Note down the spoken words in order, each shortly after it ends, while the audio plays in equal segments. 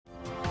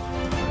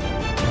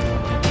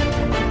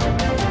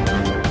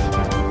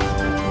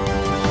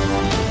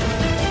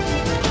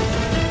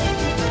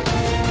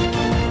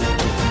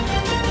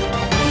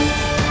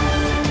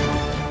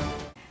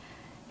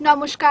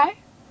নমস্কার,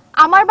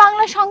 আমার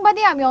বাংলা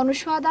সংবাদে আমি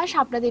অনুষ্কা দাস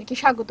আপনাদেরকে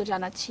স্বাগত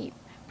জানাচ্ছি।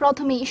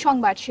 প্রথমেই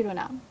সংবাদ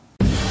শিরোনাম।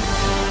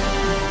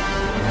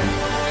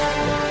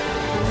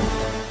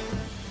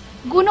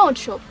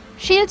 গুণোৎসব,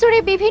 শিলচরে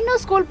বিভিন্ন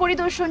স্কুল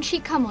পরিদর্শন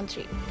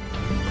শিক্ষামন্ত্রী।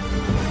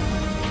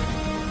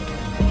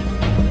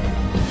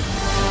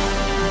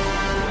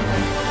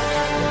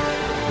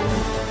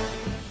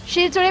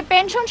 শিলচরে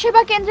পেনশন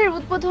সেবা কেন্দ্রের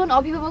উদ্বোধন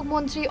অভিভাবক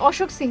মন্ত্রী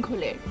অশোক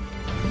সিংঘলের।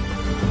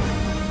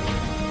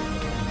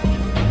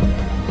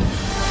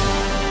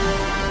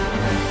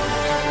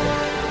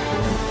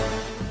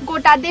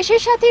 গোটা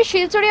দেশের সাথে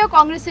শিলচরেও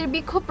কংগ্রেসের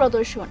বিক্ষোভ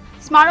প্রদর্শন,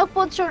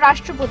 স্মারকপত্র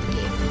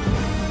রাষ্ট্রপতিকে।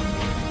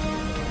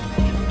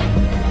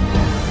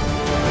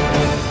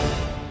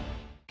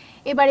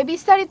 এবারে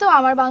বিস্তারিত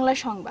আমার বাংলা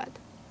সংবাদ।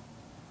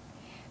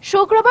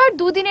 শুক্রবার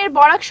দুদিনের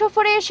বরাক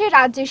সফরে এসে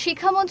রাজ্যের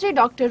শিক্ষামন্ত্রী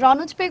ডক্টর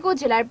রনোজ পেগু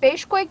জেলার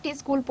বেশ কয়েকটি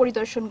স্কুল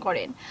পরিদর্শন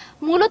করেন।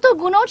 মূলত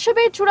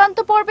গুণোৎসবের চূড়ান্ত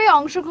পর্বে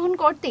অংশগ্রহণ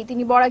করতেই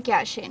তিনি বরাকে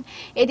আসেন।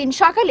 এদিন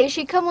সকালে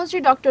শিক্ষামন্ত্রী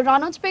ডক্টর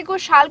রনোজ পেগু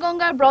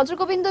শালগঙ্গার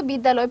ব্রজগোবিন্দ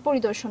বিদ্যালয়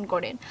পরিদর্শন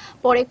করেন।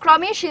 পরে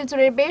ক্রমে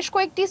শিলচরের বেশ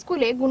কয়েকটি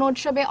স্কুলে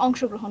গুণোৎসবে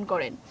অংশগ্রহণ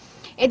করেন।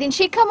 এদিন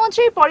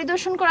শিক্ষামন্ত্রীর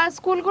পরিদর্শন করা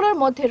স্কুলগুলোর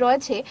মধ্যে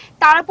রয়েছে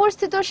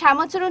তারাপুরস্থিত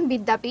শ্যামাচরণ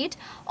বিদ্যাপীঠ,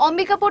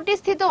 অম্বিকাপট্টি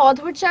স্থিত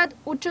অধরচাঁদ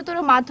উচ্চতর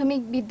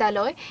মাধ্যমিক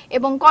বিদ্যালয়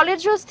এবং কলেজ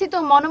রোড স্থিত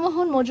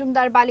মনমোহন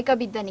মজুমদার বালিকা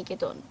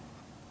বিদ্যানিকেতন।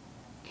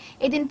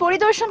 এদিন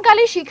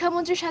পরিদর্শনকালে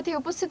শিক্ষামন্ত্রীর সাথে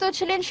উপস্থিত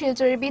ছিলেন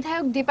শিলচরের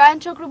বিধায়ক দীপায়ন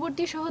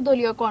চক্রবর্তী সহ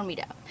দলীয়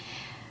কর্মীরা।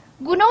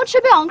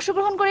 গুণোৎসবে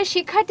অংশগ্রহণ করে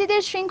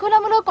শিক্ষার্থীদের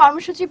শৃঙ্খলামূলক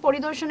কর্মসূচি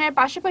পরিদর্শনের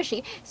পাশাপাশি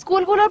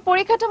স্কুলগুলোর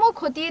পরিকাঠামো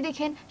খতিয়ে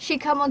দেখেন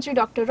শিক্ষামন্ত্রী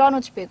ডক্টর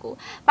রনোজ পেগু।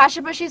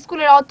 পাশাপাশি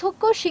স্কুলের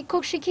অধ্যক্ষ,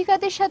 শিক্ষক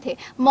শিক্ষিকাদের সাথে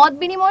মত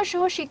বিনিময়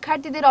সহ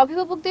শিক্ষার্থীদের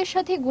অভিভাবকদের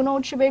সাথে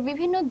গুণোৎসবের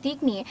বিভিন্ন দিক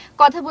নিয়ে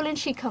কথা বলেন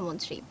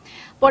শিক্ষামন্ত্রী।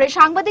 পরে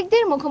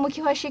সাংবাদিকদের মুখোমুখি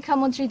হয়ে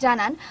শিক্ষামন্ত্রী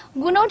জানান,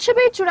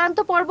 গুণোৎসবের চূড়ান্ত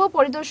পর্ব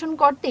পরিদর্শন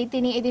করতেই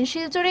তিনি এদিন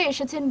শিলচরে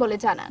এসেছেন বলে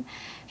জানান।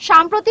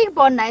 সাম্প্রতিক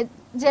বন্যায়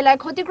জেলায়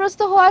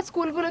ক্ষতিগ্রস্ত হওয়া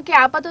স্কুলগুলোকে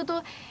আপাতত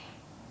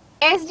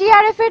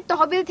এসডিআরএফ এর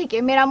তহবিল থেকে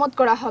মেরামত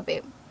করা হবে।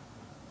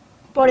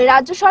 পরে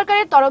রাজ্য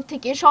সরকারের তরফ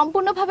থেকে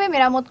সম্পূর্ণভাবে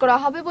মেরামত করা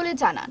হবে বলে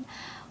জানান।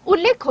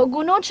 উল্লেখ্য,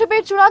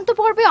 গুণোৎসবের চূড়ান্ত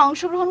পর্বে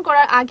অংশগ্রহণ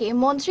করার আগে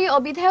মন্ত্রী ও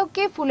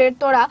বিধায়ককে ফুলের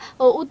তোড়া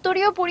ও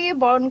উত্তরীয় পরিয়ে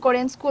বরণ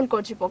করেন স্কুল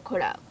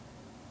কর্তৃপক্ষরা।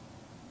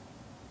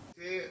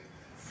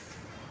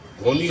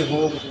 ধনী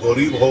হোক,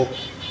 গরিব হোক,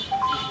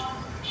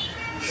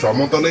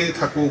 সমতলেই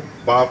থাকুক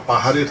বা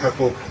পাহাড়ে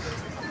থাকুক,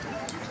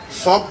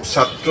 সব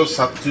ছাত্র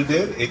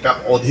ছাত্রীদের এটা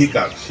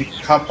অধিকার,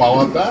 শিক্ষা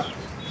পাওয়াটা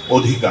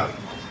অধিকার।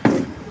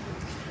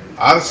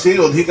 আর সেই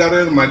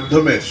অধিকারের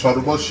মাধ্যমে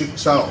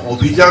সর্বশিক্ষা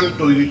অভিযান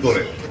তৈরি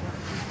করে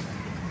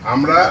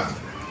আমরা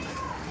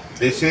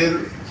দেশের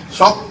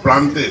সব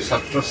প্রান্তে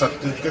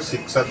ছাত্রছাত্রীকে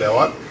শিক্ষা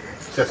দেওয়ার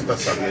চেষ্টা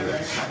চালিয়ে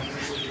যাচ্ছি।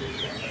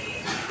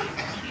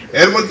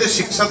 এর মধ্যে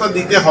শিক্ষাটা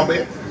দিতে হবে,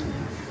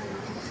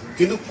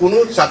 কিন্তু কোনো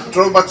ছাত্র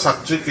বা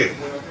ছাত্রীকে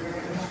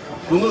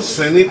কোনো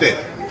শ্রেণীতে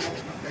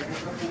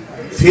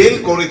ফেল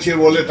করেছে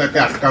বলে তাকে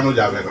আটকানো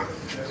যাবে না।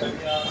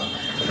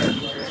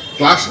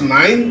 ক্লাস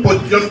 9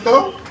 পর্যন্ত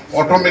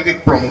অটোমেটিক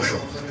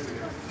প্রমোশন।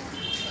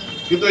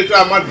 কিন্তু এটা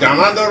আমার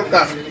জানা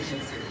দরকার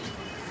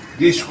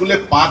যে স্কুলে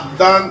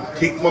পাঠদান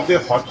ঠিক মতো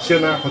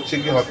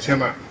হচ্ছে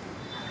না,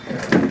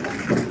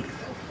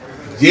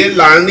 যে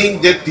লার্নিং,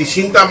 যে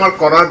টিচিংটা আমার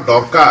করার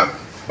দরকার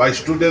বা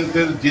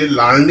স্টুডেন্টের যে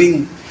লার্নিং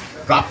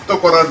প্রাপ্ত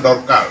করার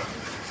দরকার,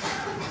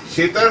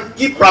 সেটার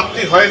কি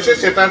প্রাপ্তি হয়েছে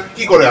সেটা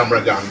কি করে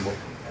আমরা জানবো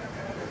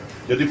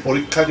যদি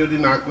পরীক্ষা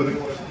না করি?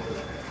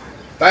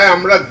 তাই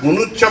আমরা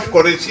গুণোৎসব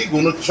করেছি।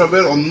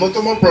 গুণোৎসবের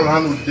অন্যতম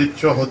প্রধান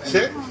উদ্দেশ্য হচ্ছে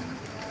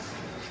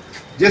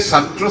যে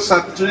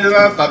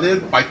ছাত্রছাত্রীরা তাদের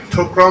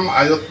পাঠ্যক্রম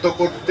আয়ত্ত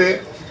করতে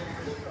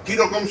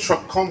কিরকম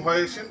সক্ষম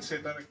হয়েছেন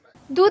সেটার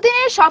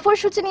দুদিনের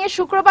সফরসূচি নিয়ে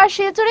শুক্রবার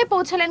শিলচরে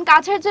পৌঁছালেন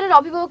কাছাড় জেলার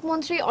অভিভাবক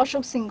মন্ত্রী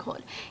অশোক সিংঘল।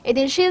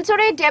 এদিন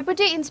শিলচরে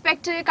ডেপুটি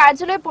ইন্সপেক্টরের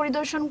কার্যালয়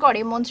পরিদর্শন করে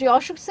মন্ত্রী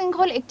অশোক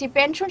সিংঘল একটি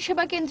পেনশন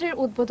সেবা কেন্দ্রের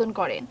উদ্বোধন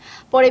করেন।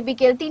 পরে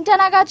বিকেল 3টা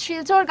নাগাদ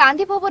শিলচর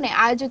গান্ধী ভবনে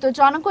আয়োজিত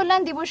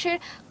জনকল্যাণ দিবসের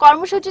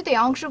কর্মসূচিতে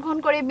অংশগ্রহণ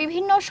করে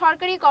বিভিন্ন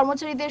সরকারি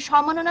কর্মচারীদের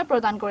সম্মাননা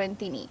প্রদান করেন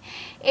তিনি।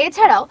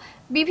 এছাড়াও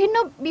বিভিন্ন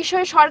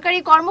বিষয়ে সরকারি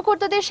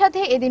কর্মকর্তাদের সাথে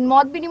এদিন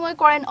মত বিনিময়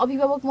করেন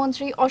অভিভাবক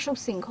মন্ত্রী অশোক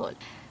সিংঘল।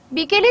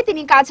 বিকেলে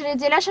তিনি কাছাড়ের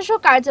জেলাশাসক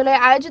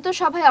কার্যালয়ে আয়োজিত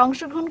সভায়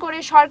অংশগ্রহণ করে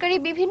সরকারি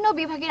বিভিন্ন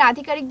বিভাগের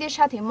আধিকারিকদের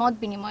সাথে মত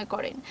বিনিময়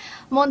করেন।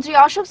 মন্ত্রী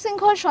অশোক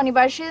সিংঘল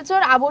শনিবার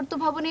শিলচর আবর্ত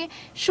ভবনে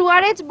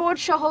সুয়ারেজ বোর্ড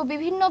সহ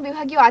বিভিন্ন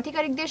বিভাগীয়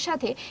আধিকারিকদের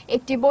সাথে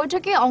একটি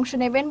বৈঠকে অংশ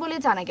নেবেন বলে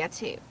জানা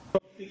গেছে।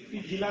 প্রত্যেকটি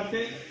জেলাতে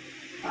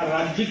আর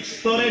রাজ্যিক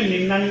স্তরে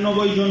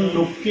 99 জন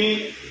লোককে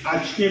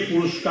আজকে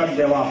পুরস্কার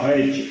দেওয়া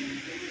হয়েছে।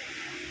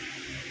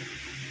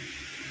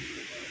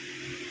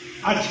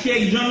 আজকে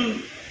একজন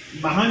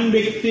মহান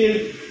ব্যক্তির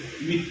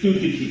মৃত্যু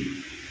তিথি।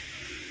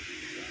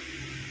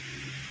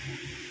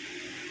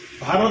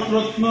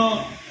 ভারতরত্ন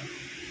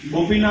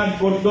গোপীনাথ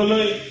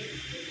বরদলৈ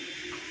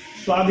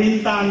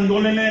স্বাধীনতা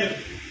আন্দোলনের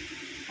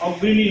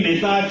অগ্রণী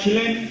নেতা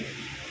ছিলেন।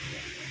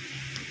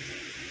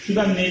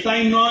 শুধু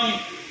নেতাই নয়,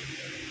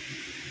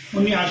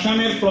 উনি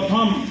আসামের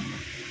প্রথম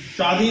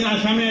স্বাধীন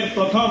আসামের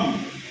প্রথম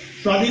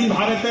স্বাধীন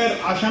ভারতের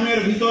আসামের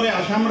ভিতরে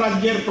আসাম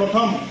রাজ্যের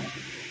প্রথম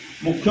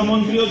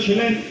মুখ্যমন্ত্রীও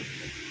ছিলেন।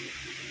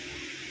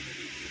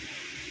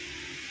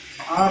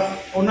 আর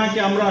ওনাকে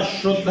আমরা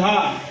শ্রদ্ধা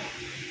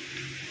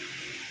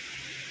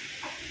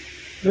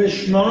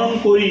স্মরণ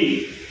করি,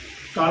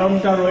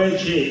 কারণটা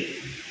রয়েছে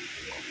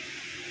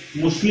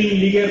মুসলিম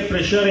লীগের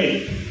প্রেসারে,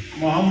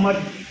 মোহাম্মদ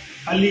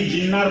আলী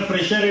জিন্নার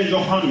প্রেসারে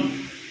যখন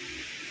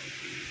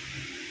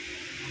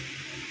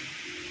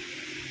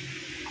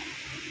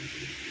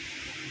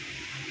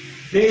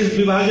দেশ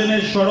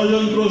বিভাজনের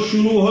ষড়যন্ত্র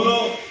শুরু হলো,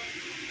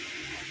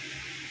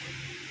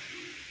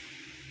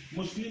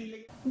 মুসলিম লীগ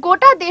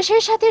গোটা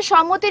দেশের সাথে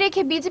সম্মতি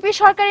রেখে বিজেপি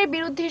সরকারের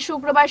বিরুদ্ধে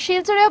শুক্রবার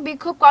শিলচরেও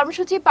বিক্ষোভ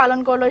কর্মসূচি পালন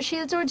করল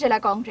শিলচর জেলা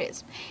কংগ্রেস।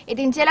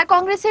 এদিন জেলা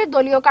কংগ্রেসের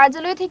দলীয়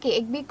কার্যালয় থেকে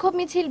এক বিক্ষোভ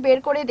মিছিল বের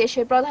করে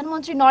দেশের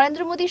প্রধানমন্ত্রী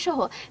নরেন্দ্র মোদী সহ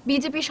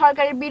বিজেপি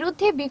সরকারের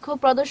বিরুদ্ধে বিক্ষোভ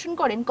প্রদর্শন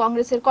করেন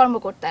কংগ্রেসের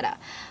কর্মকর্তারা।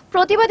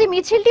 প্রতিবাদী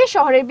মিছিলটি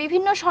শহরের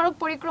বিভিন্ন সড়ক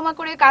পরিক্রমা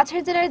করে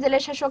কাছাড় জেলার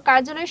জেলাশাসক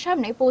কার্যালয়ের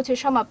সামনে পৌঁছে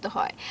সমাপ্ত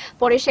হয়।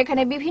 পরে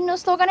সেখানে বিভিন্ন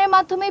স্লোগানের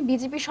মাধ্যমে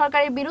বিজেপি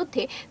সরকারের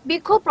বিরুদ্ধে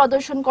বিক্ষোভ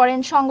প্রদর্শন করেন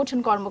সংগঠন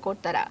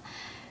কর্মকর্তারা।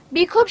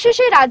 বিক্ষোভ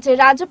শেষে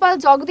রাজ্যের রাজ্যপাল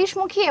জগদীশ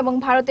মুখী এবং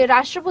ভারতের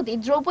রাষ্ট্রপতি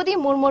দ্রৌপদী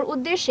মুর্মুর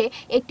উদ্দেশ্যে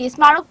একটি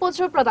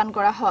স্মারকপত্র প্রদান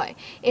করা হয়।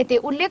 এতে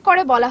উল্লেখ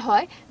করে বলা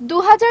হয়,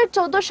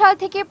 2014 সাল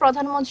থেকে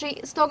প্রধানমন্ত্রী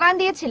স্লোগান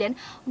দিয়েছিলেন,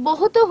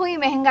 বহুত হুই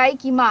মেহঙ্গাই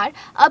কি মার,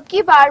 আব কি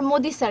বার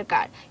মোদী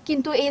সরকার।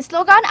 কিন্তু এই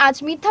স্লোগান আজ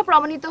মিথ্যা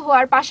প্রমাণিত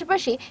হওয়ার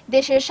পাশাপাশি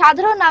দেশের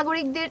সাধারণ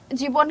নাগরিকদের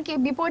জীবনকে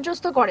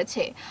বিপর্যস্ত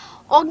করেছে।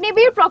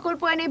 অগ্নিবীর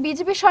প্রকল্প এনে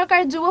বিজেপি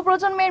সরকার যুব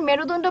প্রজন্মের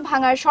মেরুদণ্ড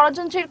ভাঙার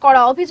ষড়যন্ত্রের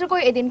করা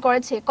অভিযোগও এদিন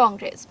করেছে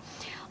কংগ্রেস।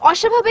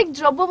 অস্বাভাবিক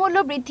দ্রব্যমূল্য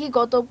বৃদ্ধি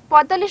গত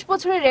 45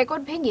 বছরের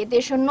রেকর্ড ভেঙে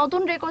দেশের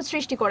নতুন রেকর্ড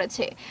সৃষ্টি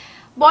করেছে।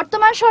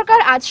 বর্তমান সরকার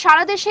আজ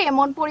সারা দেশে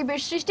এমন পরিবেশ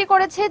সৃষ্টি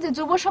করেছে যে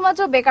যুব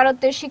সমাজও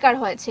বেকারত্বের শিকার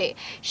হয়েছে।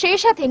 সেই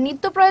সাথে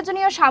নিত্য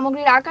প্রয়োজনীয়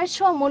সামগ্রীর আকাশ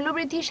ছোঁয়া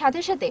মূল্যবৃদ্ধির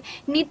সাথে সাথে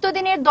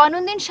নিত্যদিনের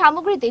দৈনন্দিন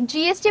সামগ্রীতে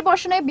জিএসটি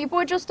বসানোয়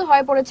বিপর্যস্ত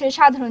হয়ে পড়েছে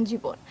সাধারণ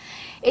জীবন।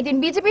 এদিন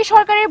বিজেপি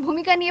সরকারের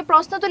ভূমিকা নিয়ে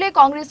প্রশ্ন তুলে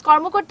কংগ্রেস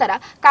কর্মকর্তারা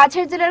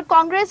কাছাড় জেলার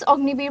কংগ্রেস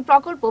অগ্নিবীর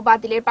প্রকল্প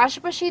বাতিলের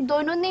পাশাপাশি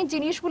দৈনন্দিন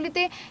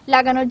জিনিসগুলিতে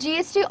লাগানো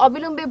জিএসটি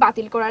অবিলম্বে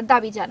বাতিল করার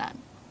দাবি জানান।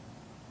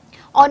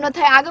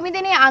 অন্যথায় আগামী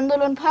দিনে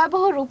আন্দোলন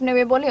ভয়াবহ রূপ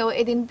নেবে বলেও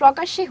এদিন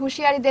প্রকাশ্যে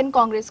হুঁশিয়ারি দেন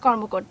কংগ্রেস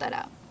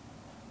কর্মকর্তারা।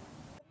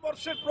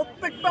 বর্ষের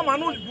প্রত্যেকটা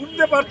মানুষ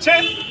বুঝতে পারছে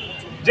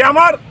যে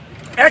আমার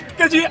 1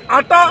 কেজি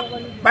আটা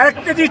বা 1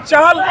 কেজি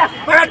চাল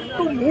বা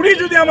একটু মুড়ি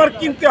যদি আমার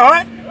কিনতে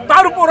হয়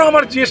তার উপর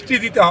আমার জিএসটি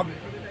দিতে হবে।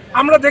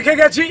 আমরা দেখে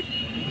গেছি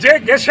যে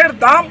গ্যাসের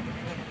দাম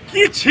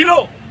কি ছিল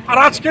আর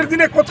আজকের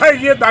দিনে কোথায়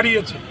গিয়ে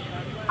দাঁড়িয়েছে।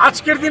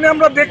 আজকের দিনে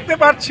আমরা দেখতে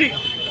পাচ্ছি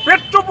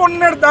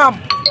পেট্রোপণ্যের দাম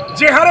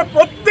যে হারে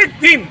প্রত্যেক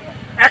দিন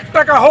 1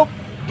 টাকা হোক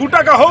 2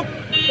 টাকা হোক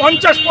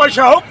 50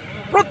 পয়সা হোক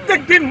প্রত্যেক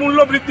দিন মূল্য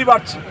বৃদ্ধি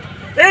বাড়ছে।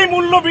 এই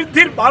মূল্য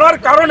বৃদ্ধির বাড়ার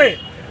কারণে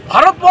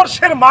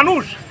ভারতবর্ষের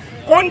মানুষ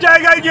কোন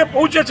জায়গায় গিয়ে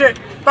পৌঁছেছে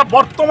তা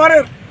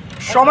বর্তমানের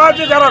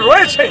সমাজে যারা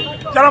রয়েছে,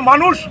 যারা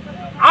মানুষ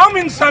আম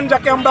ইনসান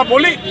যাকে আমরা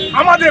বলি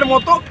আমাদের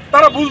মতো,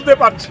 তারা বুঝতে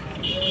পারছে।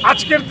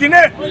 আজকের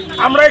দিনে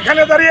আমরা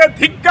এখানে দাঁড়িয়ে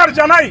ধিক্কার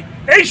জানাই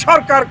এই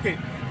সরকারকে,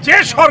 যে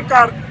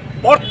সরকার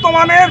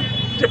বর্তমানের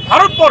যে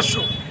ভারতবর্ষ,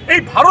 এই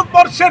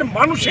ভারতবর্ষের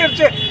মানুষের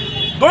যে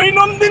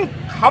দৈনন্দিন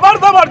খাবার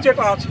দাবার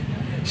যেটা আছে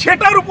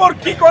সেটার উপর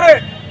কি করে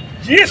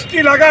জিএসটি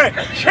লাগায়,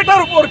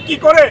 সেটার উপর কি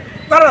করে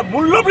তারা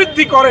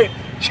মূল্যবৃদ্ধি করে,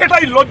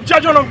 সেটাই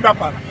লজ্জাজনক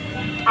ব্যাপার।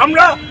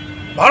 আমরা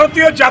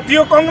ভারতীয়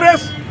জাতীয়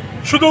কংগ্রেস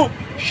শুধু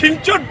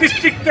শিলচর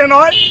ডিস্ট্রিক্টে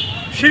নয়,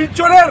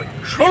 শিলচরের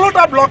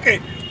 16টা ব্লকে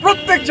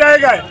প্রত্যেক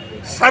জায়গায়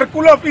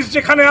সার্কুল অফিস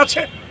যেখানে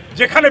আছে,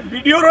 যেখানে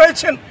বিডিও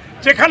রয়েছেন,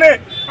 যেখানে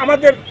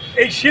আমাদের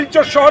এই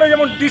শিলচর শহরে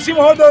যেমন ডিসি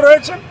মহোদয়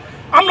রয়েছেন,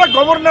 আমরা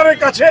গভর্নরের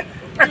কাছে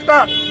একটা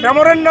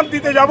মেমোরেন্ডাম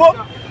দিতে যাব,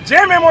 যে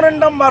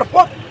মেমোরেন্ডাম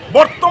মারফত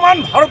বর্তমান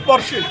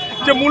ভারতবর্ষের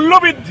যে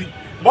মূল্যবৃদ্ধি,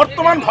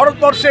 বর্তমান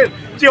ভারতবর্ষের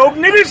যে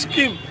অগ্নিবীর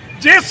স্কিম,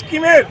 যে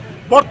স্কিমের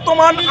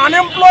বর্তমান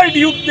আনএমপ্লয়েড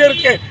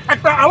ইউথদেরকে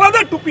একটা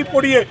আলাদা টুপি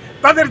পরিয়ে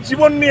তাদের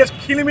জীবন নিয়ে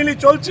খিলিমিলি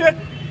চলছে,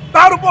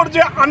 তার উপর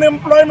যে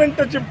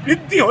আনএমপ্লয়মেন্টের যে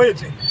বৃদ্ধি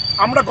হয়েছে,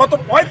 আমরা গত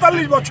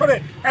 45 বছরে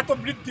এত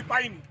বৃদ্ধি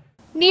পাইনি।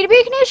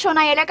 নির্বিঘ্নে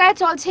সোনাই এলাকায়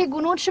চলছে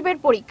গুণোৎসবের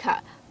পরীক্ষা।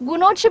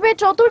 গুণোৎসবের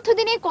চতুর্থ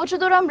দিনে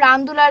কচুদরম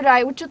রামদুলাল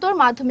রায় উচ্চতর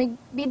মাধ্যমিক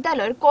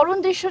বিদ্যালয়ের করুণ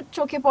দৃশ্য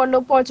চোখে পড়ল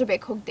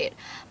পর্যবেক্ষকদের।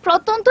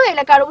 প্রত্যন্ত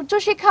এলাকার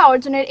উচ্চশিক্ষা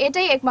অর্জনের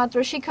এটাই একমাত্র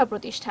শিক্ষা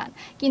প্রতিষ্ঠান,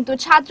 কিন্তু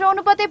ছাত্র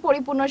অনুপাতে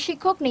পরিপূর্ণ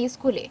শিক্ষক নেই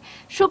স্কুলে।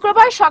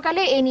 শুক্রবার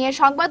সকালে এ নিয়ে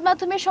সংবাদ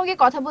মাধ্যমের সঙ্গে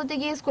কথা বলতে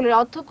গিয়ে স্কুলের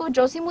অধ্যক্ষ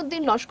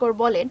জসিমউদ্দিন লস্কর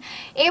বলেন,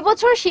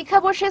 এবছর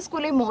শিক্ষাবর্ষে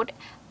স্কুলে মোট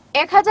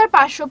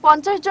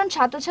 1550 জন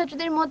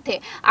ছাত্রছাত্রীদের মধ্যে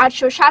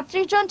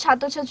 837 জন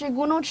ছাত্রছাত্রী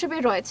গুণোৎসবে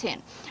রয়েছেন,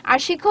 আর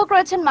শিক্ষক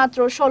রয়েছেন মাত্র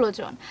 16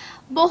 জন।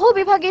 বহু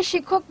বিভাগের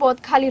শিক্ষক পদ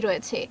খালি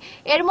রয়েছে।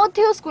 এর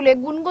মধ্যেও স্কুলে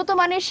গুণগত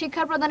মানের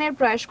শিক্ষা প্রদানের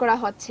প্রয়াস করা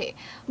হচ্ছে।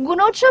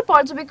 গুণোৎসব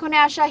পর্যবেক্ষণে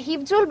আসা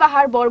হিফজুল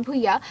বাহার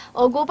বরভুইয়া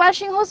ও গোপাল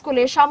সিংহ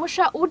স্কুলের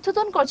সমস্যা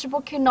ঊর্ধ্বতন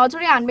কর্তৃপক্ষের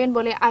নজরে আনবেন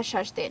বলে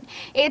আশ্বাস দেন।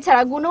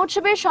 এছাড়া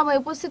গুণোৎসবের সময়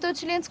উপস্থিত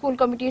ছিলেন স্কুল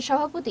কমিটির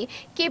সভাপতি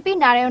কেপি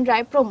নারায়ণ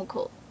রায় প্রমুখ।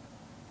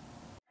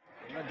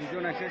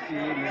 দুজন এসেছি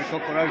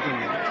নিরীক্ষক করার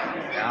জন্য।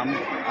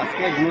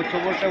 আজকে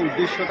গুণোৎসবটার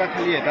উদ্দেশ্যটা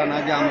খালি এটা না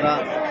যে আমরা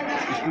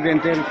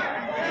স্টুডেন্টের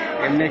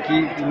এমনি কি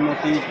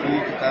উন্নতি কি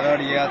তার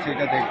আছে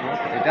এটা দেখবো।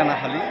 এটা না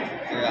খালি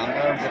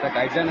আমরা যেটা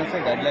গাইডলাইন আছে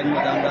গাইডলাইন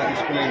মধ্যে আমরা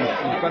স্কুলের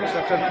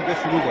ইনফ্রাস্ট্রাকচার থেকে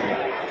শুরু করি,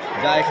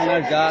 যা এখানে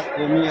যা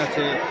কমি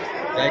আছে,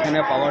 যা এখানে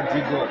পাওয়ার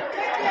যোগ্য,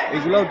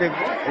 এগুলোও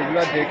দেখবো।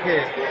 এগুলো দেখে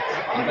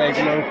আমরা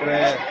এগুলোর উপরে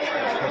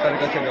সরকারের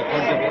কাছে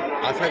রেকর্ড দেবো।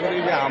 আশা করি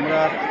যে আমরা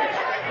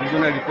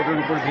দুজনের রিপোর্টের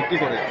উপর ভিত্তি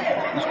করে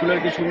স্কুলের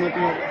কিছু উন্নতি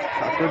হোক,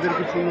 ছাত্রদের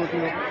কিছু উন্নতি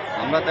হোক,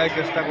 আমরা তাই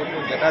চেষ্টা করবো।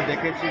 যেটা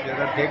দেখেছি,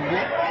 যেটা দেখবো,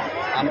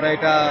 আমরা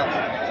এটা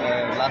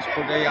লাস্ট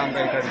পর্যায়ে আমরা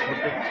এটা রিপোর্ট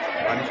দেবো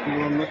আর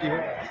স্কুলের উন্নতি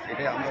হোক,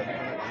 এটাই আমরা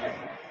দুজনের।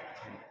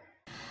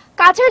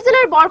 কাছাড়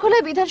জেলার বরখোলা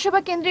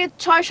বিধানসভা কেন্দ্রের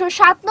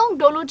 ৬০৭ নং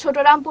ডলু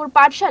ছোটরামপুর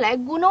পাঠশালায়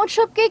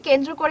গুণোৎসবকে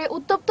কেন্দ্র করে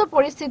উত্তপ্ত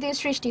পরিস্থিতির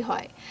সৃষ্টি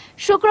হয়।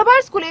 শুক্রবার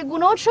স্কুলে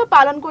গুণোৎসব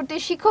পালন করতে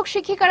শিক্ষক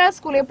শিক্ষিকারা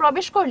স্কুলে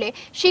প্রবেশ করলে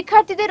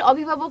শিক্ষার্থীদের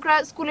অভিভাবকরা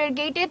স্কুলের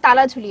গেটে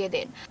তালা ঝুলিয়ে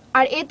দেন,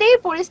 আর এতেই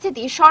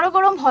পরিস্থিতি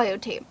সরগরম হয়ে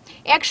ওঠে।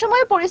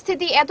 একসময়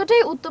পরিস্থিতি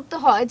এতটাই উত্তপ্ত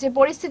হয় যে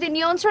পরিস্থিতি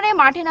নিয়ন্ত্রণে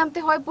মাঠে নামতে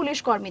হয় পুলিশ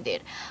কর্মীদের।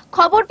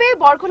 খবর পেয়ে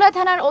বরখোলা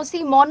থানার ওসি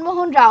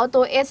মনমোহন রাউত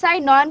ও এসআই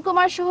নয়ন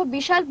কুমার সহ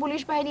বিশাল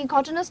পুলিশ বাহিনী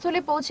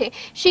ঘটনাস্থলে পৌঁছে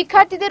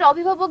শিক্ষার্থীদের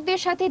অভিভাবকদের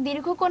সাথে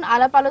দীর্ঘক্ষণ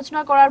আলাপ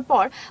আলোচনা করার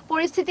পর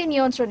পরিস্থিতি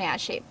নিয়ন্ত্রণে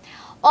আসে।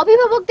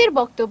 অভিভাবকদের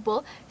বক্তব্য,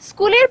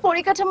 স্কুলের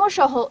পরিকাঠামো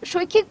সহ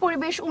শৈক্ষিক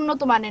পরিবেশ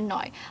উন্নত মানের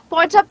নয়।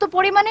 পর্যাপ্ত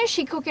পরিমাণের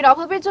শিক্ষকের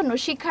অভাবের জন্য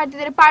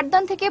শিক্ষার্থীদের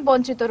পাঠদান থেকে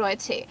বঞ্চিত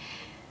রয়েছে।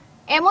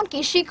 এমনকি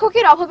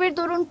শিক্ষকের অভাবের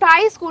দরুন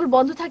প্রায় স্কুল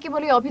বন্ধ থাকে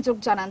বলে অভিযোগ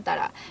জানান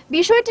তারা।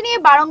 বিষয়টি নিয়ে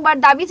বারংবার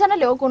দাবি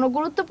জানালেও কোনো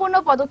গুরুত্বপূর্ণ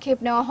পদক্ষেপ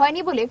নেওয়া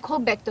হয়নি বলে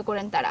ক্ষোভ ব্যক্ত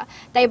করেন তারা।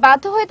 তাই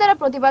বাধ্য হয়ে তারা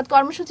প্রতিবাদ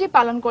কর্মসূচি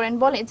পালন করেন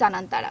বলে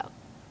জানান তারা।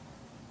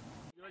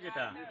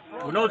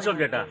 গুণোৎসব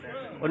যেটা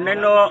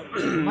অন্যান্য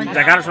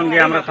জায়গার সঙ্গে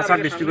আমরা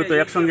কাছাড় ডিস্ট্রিক্টে তো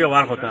একসঙ্গে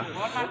হওয়ার কথা,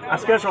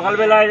 আজকে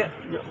সকালবেলায়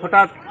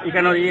হঠাৎ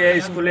এখানে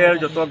স্কুলের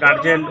যত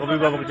গার্জেন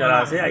অভিভাবক যারা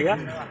আছে আইয়া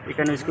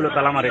এখানে স্কুলে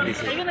তালা মারে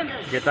দিছে,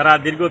 যে তারা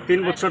দীর্ঘ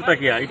 3 বছর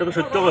থাকিয়া, এটা তো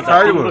সত্য কথা,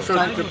 3 বছর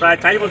প্রায়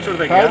 4 বছর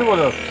থাকিয়া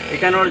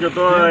এখানের যত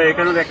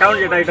এখানের অ্যাকাউন্ট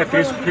যেটা এটা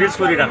ফ্রিজ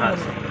করে রাখা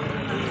আছে।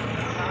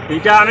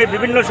 এটা আমি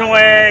বিভিন্ন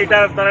সময়ে এটা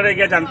তারা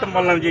গিয়ে জানতাম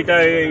পারলাম যে এটা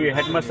এই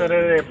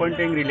হেডমাস্টারের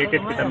অ্যাপয়েন্টিং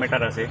রিলেটেড একটা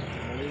ম্যাটার আছে।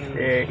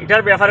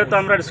 এটার ব্যাপারে তো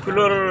আমরা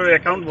স্কুলের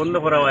অ্যাকাউন্ট বন্ধ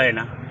করা হয়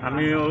না।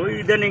 আমি ওই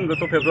ইদানিং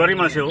গত ফেব্রুয়ারি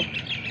মাসেও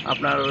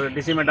আপনার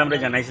ডিসি ম্যাডামরে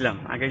জানাইছিলাম,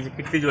 আগে যে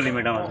কীর্তিজলি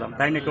ম্যাডাম আসলাম,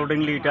 তাই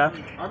অ্যাকর্ডিংলি এটা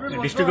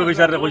ডিস্ট্রিক্ট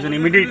অফিসাররা কইছেন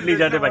ইমিডিয়েটলি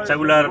যাতে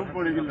বাচ্চাগুলার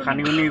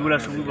খানিগুনি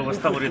এগুলার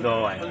ব্যবস্থা করে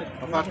দেওয়া হয়।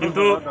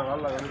 কিন্তু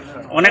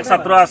অনেক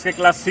ছাত্র আজকে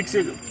ক্লাস 6-এ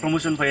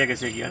প্রমোশন পেয়ে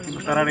গেছে গিয়া,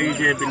 কিন্তু তারা এই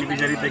যে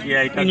বেনিফিশিয়ারিতে গিয়া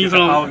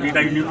এটা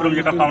ইউনিফর্ম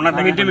যেটা পাওনা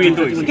থাকে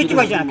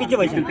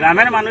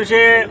গ্রামের মানুষে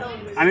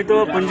আমি তো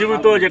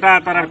পঞ্জীভূত যেটা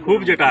তারা খুব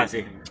যেটা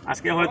আছে,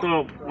 আজকে হয়তো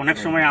অনেক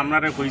সময়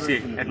আপনারে হয়েছে,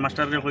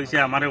 হেডমাস্টারে হয়েছে,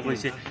 আমারও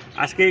হয়েছে,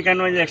 আজকে এখানে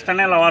যে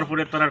এক্সটার্নাল হওয়ার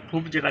পরে তারা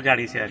খুব যেটা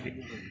জানিয়েছে আর কি,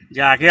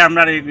 যে আগে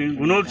আমরা এই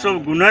গুণোৎসব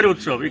গুণের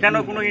উৎসব,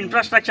 এখানেও কোনো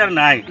ইনফ্রাস্ট্রাকচার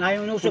নাই,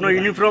 কোনো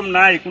ইউনিফর্ম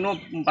নাই, কোনো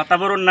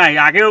বাতাবরণ নাই।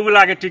 আগে ওগুলো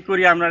আগে ঠিক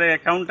করি, আপনার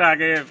অ্যাকাউন্টটা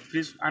আগে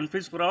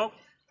আনফ্রিজ করা হোক,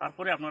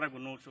 তারপরে আপনারা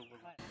গুণোৎসব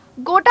করবেন।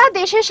 গোটা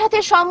দেশের সাথে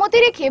সম্মতি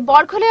রেখে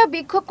বরখোলা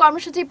বিক্ষোভ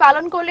কর্মসূচি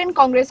পালন করলেন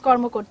কংগ্রেস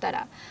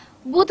কর্মকর্তারা।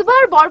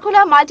 বুধবার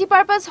বরখোলা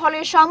মাল্টিপারপাস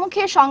হলের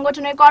সম্মুখে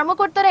সংগঠনের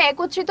কর্মকর্তারা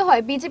একত্রিত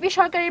হয় বিজেপি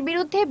সরকারের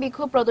বিরুদ্ধে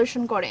বিক্ষোভ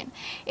প্রদর্শন করেন।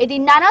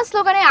 এদিন নানা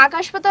স্লোগানে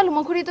আকাশ পাতাল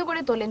মুখরিত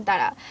করে তোলেন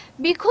তারা।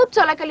 বিক্ষোভ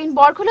চলাকালীন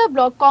বরখোলা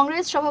ব্লক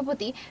কংগ্রেস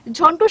সভাপতি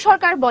ঝন্টু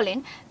সরকার বলেন,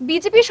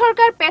 বিজেপি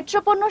সরকার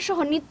পেট্রোপণ্য সহ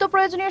নিত্য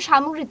প্রয়োজনীয়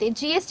সামগ্রীতে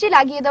জিএসটি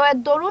লাগিয়ে দেওয়ার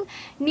দরুন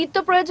নিত্য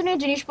প্রয়োজনীয়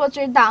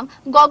জিনিসপত্রের দাম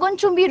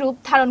গগনচুম্বী রূপ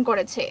ধারণ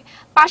করেছে।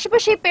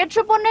 পাশাপাশি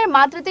পেট্রোপণ্যের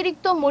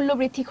মাত্রাতিরিক্ত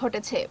মূল্যবৃদ্ধি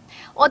ঘটেছে।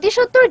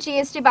 অতিসত্বর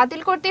জিএসটি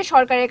বাতিল করতে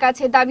সরকারের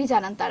কাছে দাবি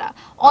জানান তারা।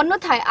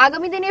 অন্যথায়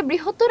আগামী দিনে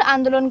বৃহত্তর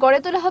আন্দোলন গড়ে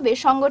তোলা হবে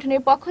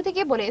সংগঠনের পক্ষ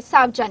থেকে বলে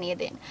সাফ জানিয়ে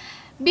দেন।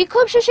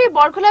 বিক্ষোভ শেষে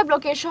বরখোলা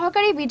ব্লকের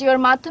সহকারী ভিডিওর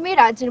মাধ্যমে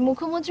রাজ্যের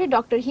মুখ্যমন্ত্রী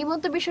ডক্টর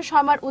হিমন্ত বিশ্ব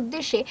শর্মার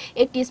উদ্দেশ্যে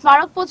একটি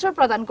স্মারকপত্র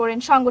প্রদান করেন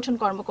সংগঠন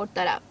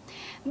কর্মকর্তারা।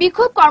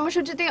 বিক্ষোভ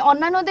কর্মসূচিতে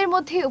অন্যান্যদের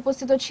মধ্যে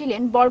উপস্থিত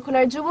ছিলেন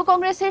বরখোলার যুব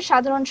কংগ্রেসের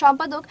সাধারণ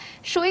সম্পাদক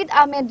শহীদ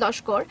আহমেদ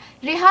লস্কর,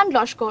 রেহান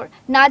লস্কর,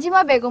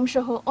 নাজিমা বেগম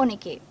সহ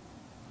অনেকে।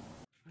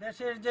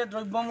 দেশের যে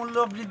দ্রব্যমূল্য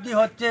বৃদ্ধি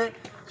হচ্ছে,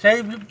 সেই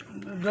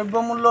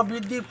দ্রব্যমূল্য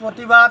বৃদ্ধির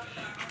প্রতিবাদ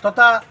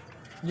তথা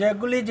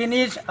যেগুলি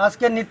জিনিস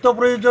আজকে নিত্য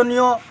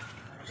প্রয়োজনীয়,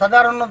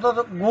 সাধারণত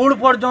গুড়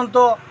পর্যন্ত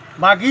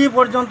বা ঘি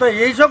পর্যন্ত,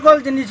 এই সকল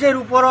জিনিসের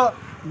উপরও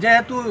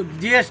যেহেতু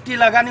জিএসটি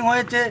লাগানো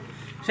হয়েছে,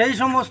 সেই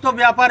সমস্ত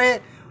ব্যাপারে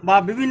বা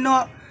বিভিন্ন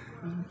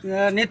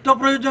নিত্য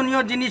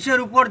প্রয়োজনীয় জিনিসের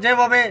উপর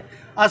যেভাবে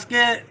আজকে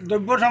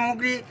দ্রব্য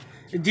সামগ্রী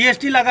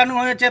জিএসটি লাগানো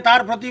হয়েছে,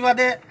 তার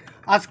প্রতিবাদে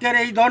আজকের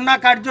এই ধর্ণা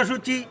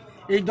কার্যসূচি।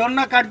 এই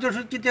ধর্ণা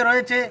কার্যসূচিতে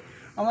রয়েছে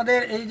আমাদের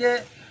এই যে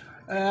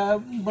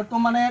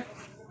বর্তমানে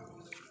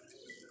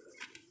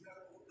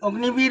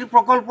অগ্নিবীর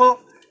প্রকল্প,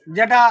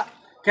 যেটা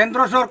কেন্দ্র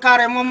সরকার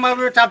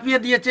এমনভাবে চাপিয়ে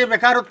দিয়েছে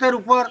বেকারত্বের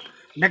উপর,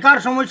 বেকার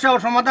সমস্যাও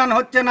সমাধান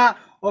হচ্ছে না।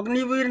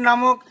 অগ্নিবীর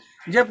নামক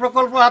যে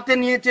প্রকল্প হাতে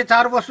নিয়েছে,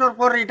 4 বছর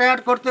পর রিটায়ার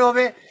করতে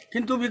হবে,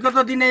 কিন্তু বিগত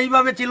দিনে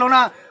এইভাবে ছিল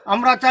না।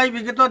 আমরা চাই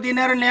বিগত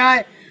দিনের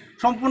ন্যায়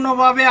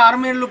সম্পূর্ণভাবে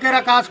আর্মির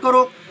লোকেরা কাজ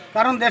করুক,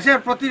 কারণ দেশের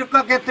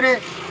প্রতিরক্ষা ক্ষেত্রে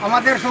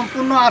আমাদের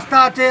সম্পূর্ণ আস্থা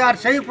আছে। আর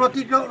সেই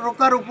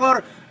প্রতিরক্ষার উপর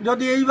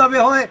যদি এইভাবে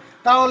হয়,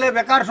 তাহলে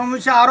বেকার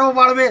সমস্যা আরও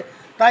বাড়বে।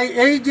 তাই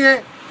এই যে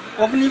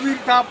অগ্নিবীর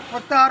তা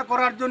প্রত্যাহার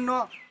করার জন্য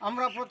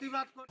আমরা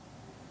প্রতিবাদ করি।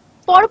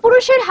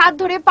 পরপুরুষের হাত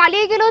ধরে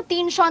পালিয়ে গেল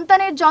 3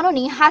 সন্তানের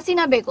জননী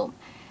হাসিনা বেগম।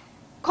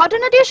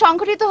 ঘটনাটি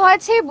সংঘটিত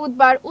হয়েছে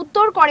বুধবার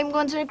উত্তর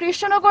করিমগঞ্জের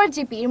কৃষ্ণনগর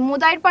জিপির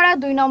মুদাইরপাড়া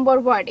 2 নম্বর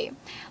ওয়ার্ডে।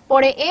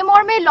 পরে এ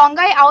মর্মে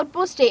লঙ্গাই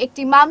আউটপোস্টে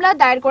একটি মামলা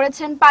দায়ের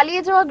করেছেন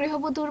পালিয়ে যাওয়া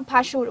গৃহবধূর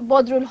ভাসুর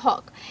বদরুল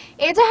হক।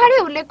 এজাহারে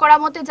উল্লেখ করা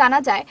মতে জানা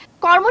যায়,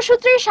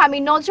 কর্মসূত্রে স্বামী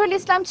নজরুল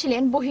ইসলাম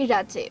ছিলেন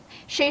বহির্রাজ্যে।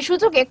 সেই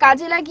সুযোগে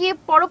কাজে লাগিয়ে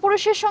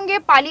পরপুরুষের সঙ্গে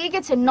পালিয়ে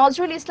গেছেন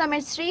নজরুল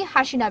ইসলামের স্ত্রী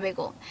হাসিনা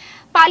বেগম।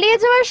 পালিয়ে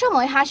যাওয়ার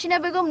সময় হাসিনা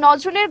বেগম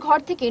নজরুলের ঘর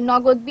থেকে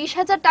নগদ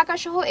 20,000 টাকা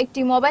সহ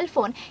একটি মোবাইল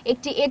ফোন,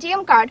 একটি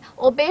এটিএম কার্ড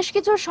ও বেশ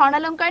কিছু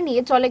স্বর্ণালংকার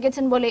নিয়ে চলে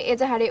গেছেন বলে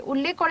এজাহারে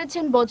উল্লেখ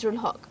করেছেন বদরুল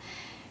হক।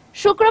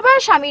 শুক্রবার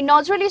স্বামী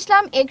নজরুল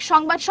ইসলাম এক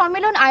সংবাদ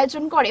সম্মেলন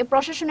আয়োজন করে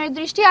প্রশাসনের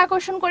দৃষ্টি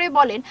আকর্ষণ করে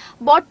বলেন,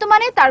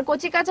 বর্তমানে তার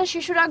কচিকাঁচা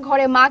শিশুরা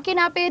ঘরে মাকে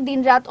না পেয়ে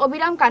দিনরাত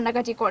অবিরাম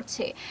কান্নাকাটি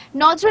করছে।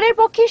 নজরুলের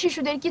পক্ষে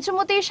শিশুদের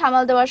কিছুমতেই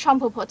সামাল দেওয়া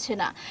সম্ভব হচ্ছে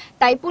না।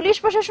 তাই পুলিশ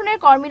প্রশাসনের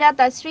কর্মীরা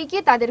তার স্ত্রীকে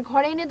তাদের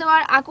ঘরে এনে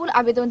দেওয়ার আকুল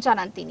আবেদন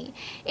জানান তিনি।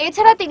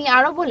 এছাড়া তিনি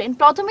আরো বলেন,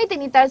 প্রথমে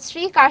তিনি তার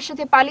স্ত্রী কার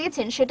সাথে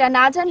পালিয়েছেন সেটা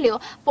না জানলেও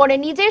পরে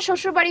নিজের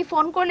শ্বশুরবাড়ি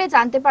ফোন করলে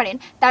জানতে পারেন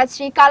তার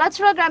স্ত্রী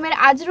কালাছড়া গ্রামের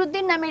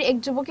আজিরুদ্দিন নামের এক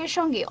যুবকের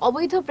সঙ্গে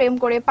অবৈধ প্রেম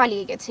করে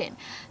পালিয়ে গেছেন।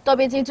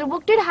 তবে যে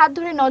যুবকটির হাত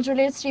ধরে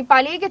নজরুলের স্ত্রী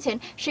পালিয়ে গেছেন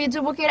সেই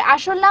যুবকের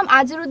আসল নাম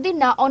আজিরুদ্দিন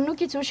না অন্য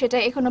কিছু সেটা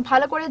এখনো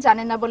ভালো করে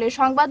জানেন না বলে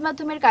সংবাদ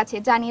মাধ্যমের কাছে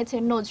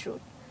জানিয়েছেন নজরুল।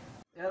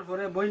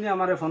 এরপরে বইনি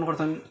আমারে ফোন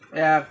করছেন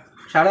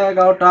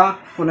 11:30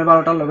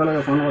 12:15 লগে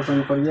লগে ফোন করছেন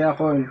করিয়া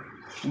কই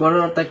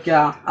গরর তাকিয়া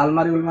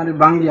আলমারি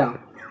ভাঙ্গিয়া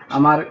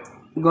আমার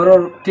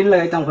গরর টিন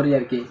লাগাইতাম করি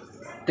আর কি।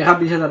 টাকা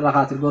 20,000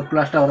 রাখা আছে, গর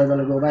প্লাস্টার করে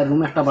বেলা ভাই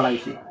রুম একটা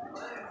বাড়াইছি,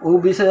 ও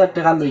 20,000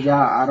 টাকা লই যা।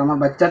 আর আমার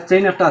বাচ্চার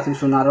চেইন একটা আছে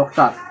সোনার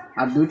একটা,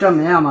 আর 2টা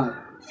মেয়ে আমার,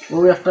 ও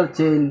একটা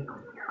চেইন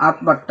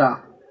 8-12টা,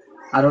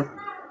 আর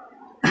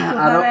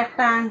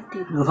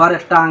রুফার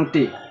একটা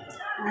আংটি।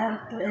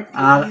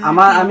 আর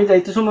আমি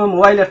যাইতে সময়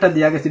মোবাইল একটা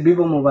দিয়া গেছি,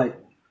 ভিভো মোবাইল।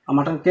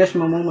 আমার ক্যাশ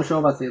মেমো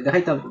সব আছে,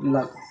 দেখাইতে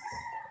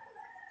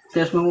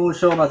ক্যাশ মেমো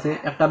সব আছে।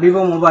 একটা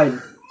ভিভো মোবাইল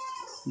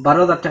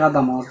 12,000 টাকা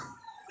দামর,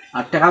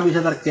 আর টাকা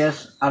 20,000 ক্যাশ।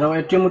 আর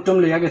এটিএম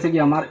লইয়া গেছে কি,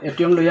 আমার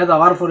এটিএম লইয়া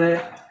যাওয়ার পরে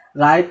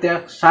রাত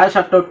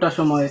 7:30টার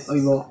সময়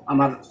হইব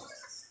আমার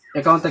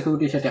অ্যাকাউন্ট থেকে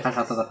উঠিছে টাকা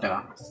 7,000 টাকা।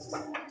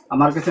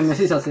 আমার কাছে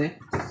মেসেজ আছে,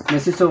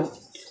 মেসেজও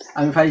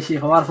আমি পাইছি।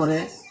 হওয়ার পরে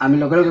আমি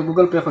লগে লগে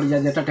গুগল পে করি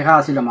যায়, যেটা টাকা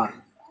আছিল আমার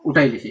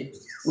উঠাই দিছি।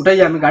 উঠাই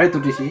আমি গাড়িতে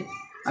উঠেছি,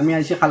 আমি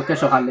আইসি কালকে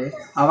সকালে।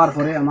 আবার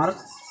পরে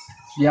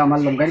আমার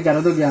লঙ্গাইয়ের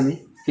গাড়িতেও গিয়ে আমি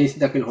কেস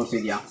দাখিল করছি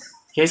গিয়া।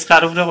 কেস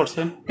কার উপরে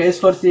করছেন? কেস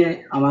করছি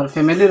আমার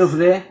ফ্যামিলির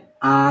উপরে।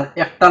 আর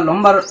একটা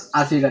নম্বর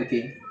আছিল আর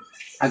কি,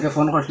 আগে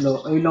ফোন করছিল,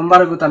 ওই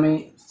নম্বরের গুত আমি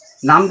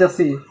নাম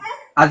দেখছি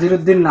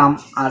আজিরুদ্দিন নাম।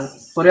 আর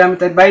পরে আমি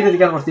তাই বাইরে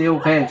দিকে করছি,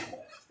 ওকে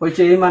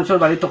কইছে এই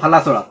মানুষের বাড়ি তো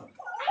খালাছড়া,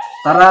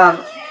 তারা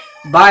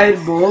বাইর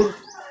বউ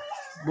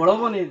বড়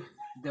বোনের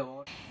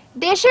দেওয়ার।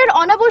 দেশের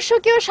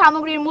অনাবশ্যকীয়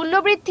সামগ্রীর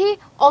মূল্যবৃদ্ধি,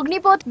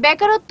 অগ্নিপথ,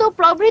 বেকারত্ব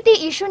প্রভৃতি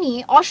ইস্যু নিয়ে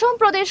অসম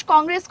প্রদেশ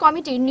কংগ্রেস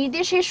কমিটির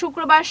নির্দেশে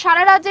শুক্রবার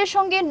সারা রাজ্যের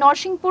সঙ্গে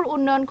নরসিংপুর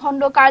উন্নয়ন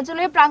খণ্ড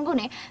কার্যালয়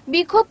প্রাঙ্গণে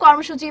বিক্ষোভ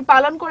কর্মসূচি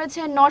পালন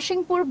করেছে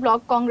নরসিংপুর ব্লক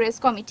কংগ্রেস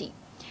কমিটি।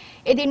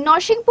 এদিন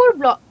নরসিংপুর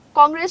ব্লক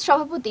কংগ্রেস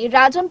সভাপতি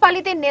রাজন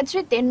পালিতের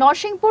নেতৃত্বে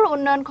নরসিংপুর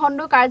উন্নয়ন খণ্ড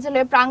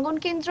কার্যালয় প্রাঙ্গণ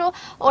কেন্দ্র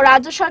ও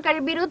রাজ্য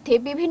সরকারের বিরুদ্ধে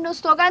বিভিন্ন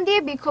স্লোগান দিয়ে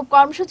বিক্ষোভ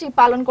কর্মসূচি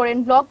পালন করেন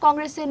ব্লক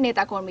কংগ্রেসের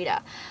নেতাকর্মীরা।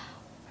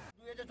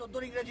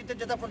 2014 ইংরেজিতে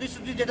যেটা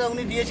প্রতিশ্রুতি যেটা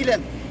উনি দিয়েছিলেন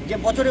যে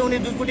বছরে উনি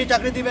 2 কোটি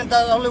চাকরি দিবেন,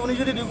 তাহলে উনি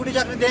যদি 2 কোটি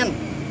চাকরি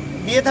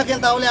দিয়ে থাকেন,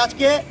 তাহলে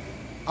আজকে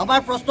আমার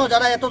প্রশ্ন,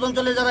 যারা এত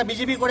অঞ্চলে যারা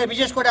বিজেপি করে,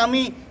 বিশেষ করে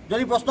আমি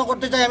যদি প্রশ্ন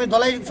করতে চাই, আমি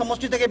ধলাই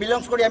সমষ্টি থেকে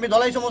বিলংস করি। আমি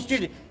ধলাই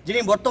সমষ্টির যিনি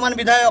বর্তমান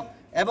বিধায়ক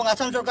এবং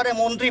আসাম সরকারের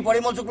মন্ত্রী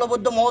পরিমল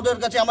শুক্লবৈদ্য মহোদয়ের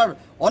কাছে আমার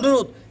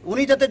অনুরোধ,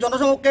 উনি যাতে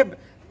জনসমক্ষে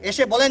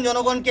এসে বলেন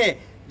জনগণকে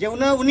যে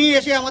উনি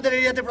এসে আমাদের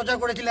এরিয়াতে প্রচার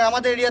করেছিলেন।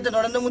 আমাদের এরিয়াতে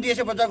নরেন্দ্র মোদী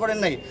এসে প্রচার করেন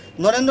নাই,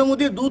 নরেন্দ্র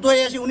মোদীর দূত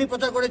হয়ে এসে উনি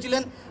প্রচার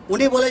করেছিলেন।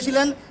 উনি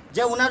বলেছিলেন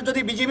যে উনার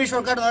যদি বিজেপি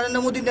সরকার,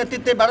 নরেন্দ্র মোদীর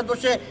নেতৃত্বে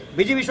ভারতবর্ষে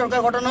বিজেপি সরকার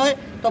গঠন হয়,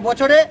 তো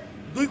বছরে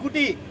 2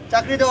 কোটি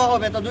চাকরি দেওয়া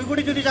হবে। তো 2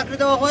 কোটি যদি চাকরি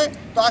দেওয়া হয়,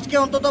 তো আজকে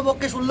অন্তত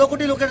পক্ষে 16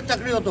 কোটি লোকের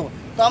চাকরি হতো।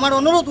 তো আমার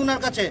অনুরোধ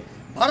উনার কাছে,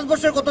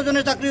 ভারতবর্ষের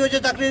কতজনের চাকরি হয়েছে,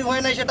 চাকরি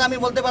হয় নাই সেটা আমি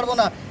বলতে পারবো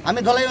না, আমি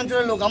ধলাই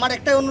অঞ্চলের লোক। আমার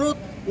একটাই অনুরোধ,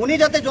 উনি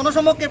যাতে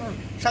জনসমক্ষে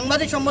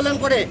সাংবাদিক সম্মেলন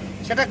করে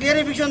সেটা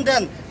ক্লিয়ারিফিকেশন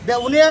দেন যে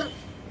উনার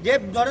যে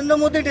নরেন্দ্র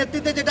মোদীর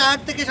নেতৃত্বে যেটা 8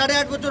 থেকে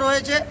 8.5 বছর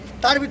হয়েছে,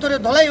 তার ভিতরে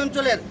ধলাই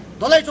অঞ্চলের,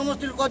 ধলাই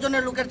সমষ্টির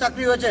কজনের লোকের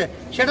চাকরি হয়েছে,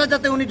 সেটা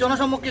যাতে উনি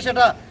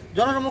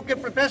জনসমক্ষে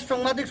প্রেস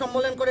সাংবাদিক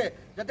সম্মেলন করে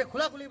যাতে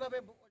খোলাখুলিভাবে।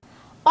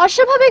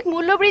 অস্বাভাবিক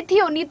মূল্যবৃদ্ধি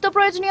ও নিত্য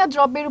প্রয়োজনীয়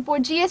দ্রব্যের উপর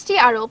জিএসটি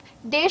আরোপ,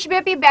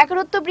 দেশব্যাপী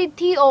বেকারত্ব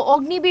বৃদ্ধি ও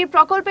অগ্নিবীর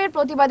প্রকল্পের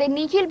প্রতিবাদে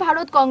নিখিল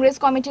ভারত কংগ্রেস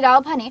কমিটির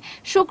আহ্বানে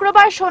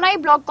শুক্রবার সোনাই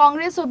ব্লক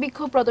কংগ্রেসও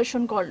বিক্ষোভ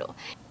প্রদর্শন করল।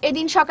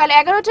 এদিন সকাল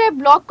 11টায়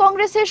ব্লক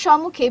কংগ্রেসের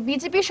সম্মুখে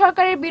বিজেপি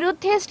সরকারের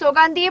বিরুদ্ধে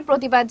স্লোগান দিয়ে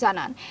প্রতিবাদ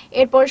জানান।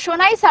 এরপর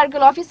সোনাই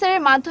সার্কেল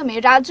অফিসারের মাধ্যমে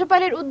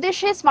রাজ্যপালের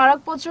উদ্দেশ্যে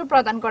স্মারকপত্র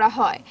প্রদান করা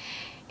হয়।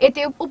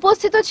 এতে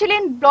উপস্থিত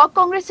ছিলেন ব্লক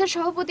কংগ্রেসের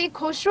সভাপতি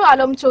খসরু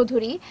আলম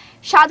চৌধুরী,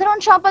 সাধারণ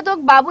সম্পাদক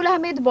বাবুল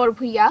আহমেদ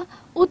বরভুইয়া,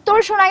 উত্তর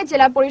সোনাই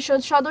জেলা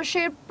পরিষদ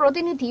সদস্যের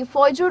প্রতিনিধি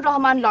ফয়জুর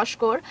রহমান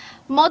লস্কর,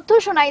 মধ্য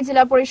সোনাই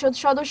জেলা পরিষদ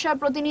সদস্য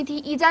প্রতিনিধি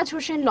ইজাজ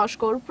হোসেন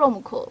লস্কর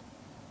প্রমুখ।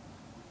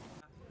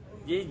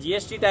 যে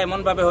জিএসটিটা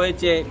এমনভাবে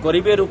হয়েছে,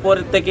 গরিবের উপর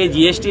থেকে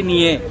জিএসটি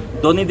নিয়ে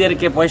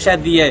ধনীদেরকে পয়সা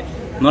দিয়ে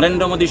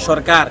নরেন্দ্র মোদী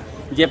সরকার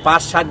যে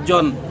 5-7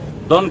 জন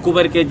ধন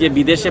কুবেরকে যে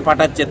বিদেশে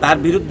পাঠাচ্ছে, তার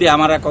বিরুদ্ধে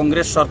আমরা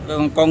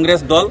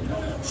কংগ্রেস দল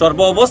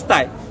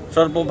সর্বাবস্থায়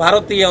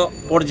সর্বভারতীয়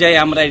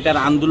পর্যায়ে আমরা এটার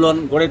আন্দোলন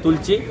গড়ে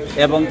তুলছি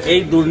এবং এই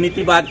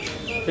দুর্নীতিবাদ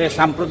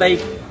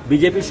সাম্প্রদায়িক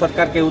বিজেপি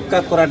সরকারকে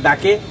উৎখাত করার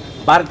ডাকে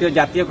ভারতীয়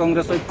জাতীয়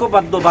কংগ্রেস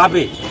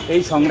ঐক্যবদ্ধভাবে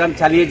এই সংগ্রাম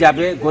চালিয়ে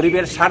যাবে।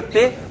 গরিবের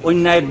স্বার্থে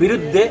অন্যায়ের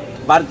বিরুদ্ধে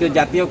ভারতীয়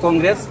জাতীয়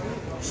কংগ্রেস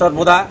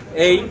সর্বদা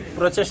এই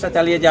প্রচেষ্টা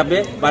চালিয়ে যাবে।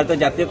 ভারতীয়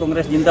জাতীয়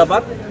কংগ্রেস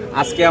জিন্দাবাদ।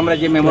 আজকে আমরা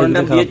যে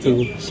মেমোরেন্ডাম দিয়েছি,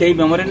 সেই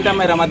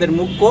মেমোরেন্ডামের আমাদের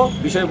মুখ্য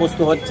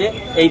বিষয়বস্তু হচ্ছে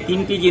এই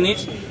 3টি জিনিস: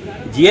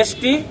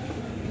 জিএসটি,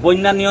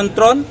 বন্যা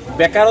নিয়ন্ত্রণ,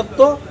 বেকারত্ব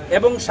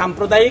এবং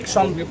সাম্প্রদায়িক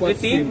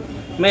সম্প্রীতি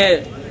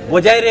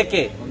বজায়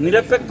রেখে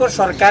নিরপেক্ষ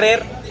সরকারের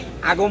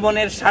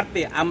আগমনের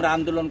স্বার্থে আমরা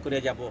আন্দোলন করে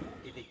যাব।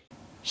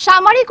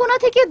 সামারিকোনা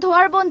থেকে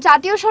ধোয়ারবন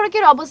জাতীয়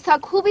সড়কের অবস্থা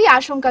খুবই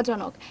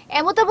আশঙ্কাজনক।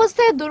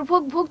 এমতাবস্থায়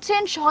দুর্ভোগ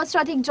ভুগছেন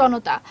সহস্রাধিক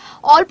জনতা।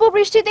 অল্প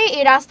বৃষ্টিতে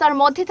এই রাস্তার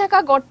মধ্যে থাকা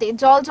গর্তে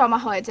জল জমা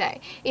হয়ে যায়।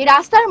 এই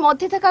রাস্তার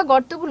মধ্যে থাকা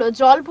গর্তগুলো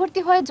জল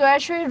ভর্তি হয়ে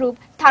জলাশয়ের রূপ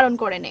ধারণ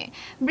করে নেয়।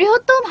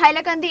 বৃহত্তম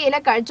হাইলাকান্দি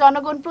এলাকার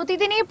জনগণ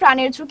প্রতিদিনই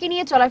প্রাণের ঝুঁকি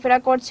নিয়ে চলাফেরা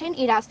করছেন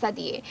এই রাস্তা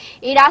দিয়ে।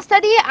 এই রাস্তা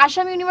দিয়ে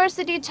আসাম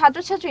ইউনিভার্সিটির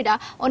ছাত্রছাত্রীরা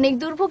অনেক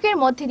দুর্ভোগের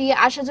মধ্যে দিয়ে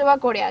আসা যাওয়া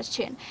করে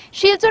আসছেন।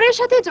 শিলচরের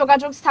সাথে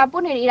যোগাযোগ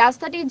স্থাপনের এই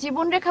রাস্তাটি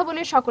জীবনরেখা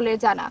বলে সকলের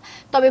জানা।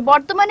 তবে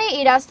বর্তমানে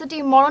এই রাস্তাটি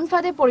মরণ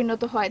ফাঁদে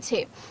পরিণত হয়েছে।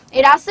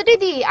 এই রাস্তাটি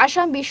দিয়ে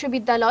আসাম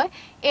বিশ্ববিদ্যালয়,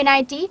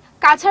 NIT,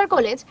 Cachar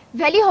college,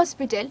 valley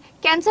hospital,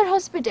 cancer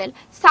hospital,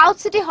 south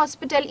city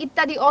hospital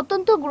ইত্যাদি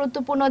অত্যন্ত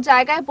গুরুত্বপূর্ণ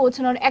জায়গায়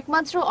পৌঁছানোর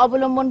একমাত্র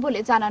অবলম্বন বলে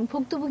জানান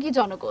ভুক্তভোগী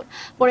জনগণ।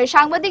 পরে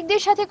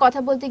সাংবাদিকদের সাথে কথা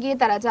বলতে গিয়ে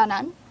তারা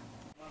জানান,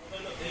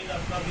 এই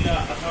রাস্তা দিয়ে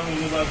Assam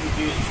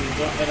university,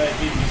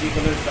 NIT, BC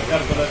college,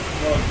 Cachar college,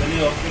 valley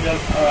hospital,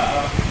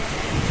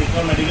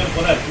 Silchar medical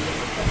college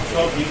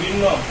সব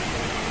বিভিন্ন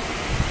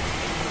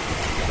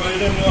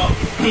প্রয়োজনীয়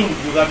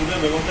যোগাযোগের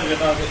ব্যবস্থা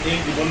যেটা আছে, এই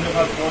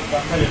জীবনরেখার পথ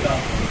রাস্তা যেটা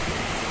আছে,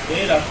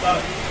 এই রাস্তার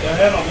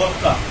এহেন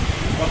অবস্থা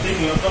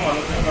প্রতিনিয়ত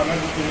মানুষের প্রাণের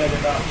ঝুঁকি নিয়ে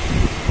যেটা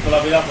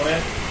চলাফেরা করে।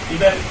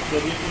 ইভেন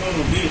যদি কোনো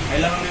রুগীর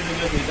হাইলাকান্দি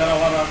থেকে ফিল্টার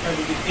হওয়ার রাস্তায়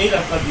যদি এই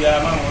রাস্তা দিয়ে,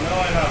 আমার মনে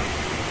হয় না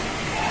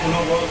কোনো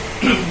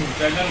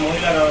প্রেগনেন্ট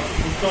মহিলারা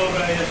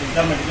সুস্থভাবে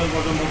ফিল্টার মেডিকেল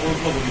পর্যন্ত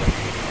পৌঁছব বলে।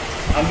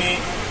 আমি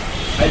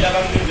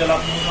হাইলাকান্দির জেলা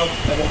প্রশাসক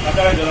এবং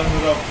কাছাড়ের জেলা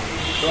প্রশাসক,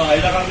 তো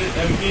হাইলাকান্দির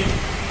এমপি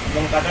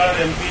এবং কাছাড়ের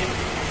এমপি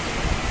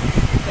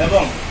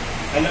এবং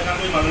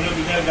হাইলাকান্দির মাননীয়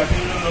বিধায়ক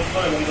জাকির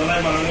লস্কর এবং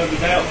জেলায় মাননীয়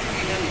বিধায়ক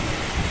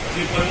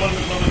শ্রী পরিমল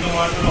শুক্লবৈদ্য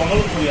মহাশয়ের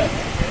অনুরোধ করিয়া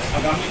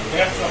আগামী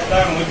 1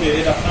 সপ্তাহের মধ্যে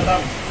এই রাস্তাটা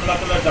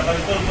চলাচলের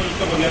যাতায়াতের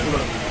উপযুক্ত করিয়া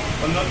তুলব,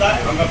 অন্যথায়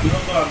আমরা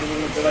বৃহত্তর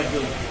আন্দোলনের জেলায়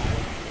যোগ।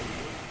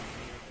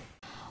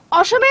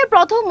 অসমের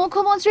প্রথম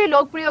মুখ্যমন্ত্রী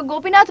লোকপ্রিয়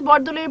গোপীনাথ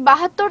বরদলৈর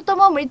 ৭২তম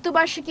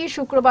মৃত্যুবার্ষিকী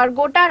শুক্রবার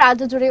গোটা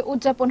রাজ্য জুড়ে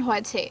উদযাপন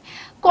হয়েছে।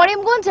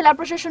 করিমগঞ্জ জেলা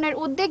প্রশাসনের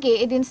উদ্যোগে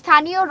এদিন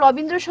স্থানীয়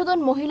রবীন্দ্র সদন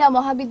মহিলা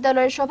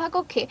মহাবিদ্যালয়ের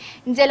সভাকক্ষে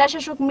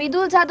জেলাশাসক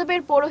মৃদুল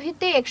যাদবের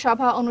পৌরোহিত্যে এক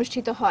সভা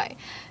অনুষ্ঠিত হয়।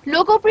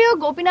 লোকপ্রিয়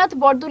গোপীনাথ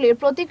বরদলৈর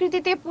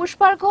প্রতিকৃতিতে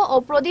পুষ্পার্ঘ্য ও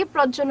প্রদীপ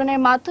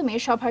প্রজ্বলনের মাধ্যমে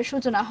সভার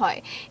সূচনা হয়।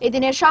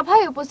 এদিনের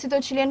সভায় উপস্থিত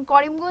ছিলেন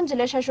করিমগঞ্জ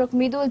জেলাশাসক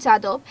মৃদুল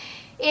যাদব,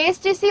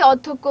 এএসটিসি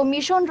অধ্যক্ষ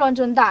মিশন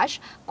রঞ্জন দাস,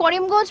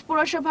 করিমগঞ্জ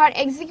পুরসভার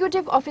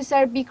এক্সিকিউটিভ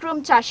অফিসার বিক্রম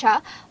চাষা,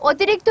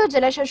 অতিরিক্ত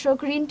জেলাশাসক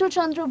রিন্টু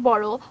চন্দ্র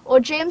বড় ও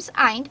জেমস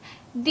আইন্ড,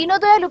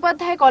 দীনদয়াল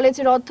উপাধ্যায়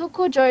কলেজের অধ্যক্ষ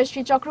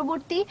জয়শ্রী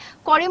চক্রবর্তী,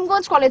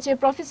 করিমগঞ্জ কলেজের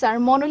প্রফেসর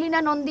মনোলিনা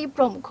নন্দী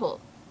প্রমুখ।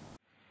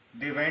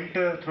 They went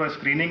through a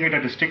screening at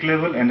a district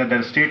level and at the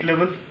state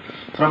level.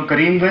 From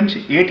Karimganj,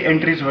 8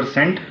 entries were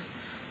sent.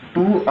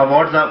 2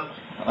 awards are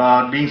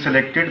being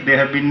selected. They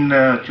have been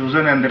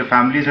chosen and their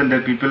families and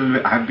their people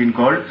have been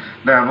called.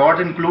 The award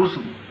includes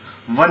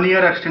 1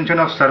 year extension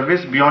of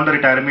service beyond the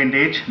retirement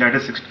age, that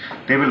is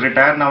they will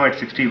retire now at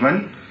 61.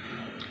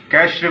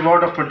 Cash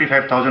reward of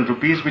 25,000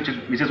 rupees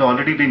which is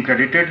already been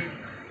credited,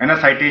 and a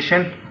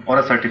citation or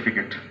a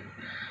certificate.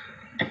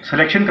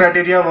 Selection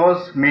criteria was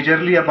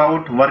majorly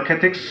about work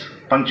ethics,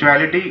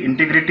 punctuality,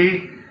 integrity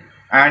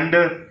and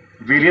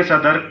various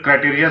other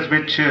criteria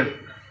which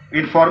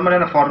informal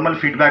and formal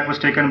feedback was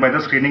taken by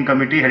the screening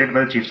committee headed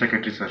by the Chief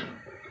Secretary, sir.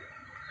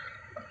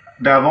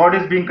 The award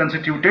is being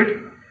constituted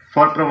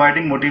for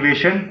providing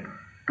motivation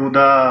to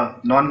the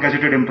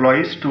non-gazetted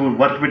employees to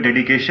work with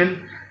dedication,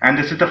 and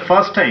this is the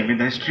first time in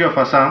the history of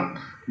Assam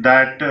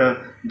that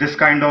this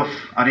kind of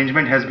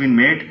arrangement has been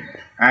made,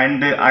 and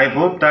I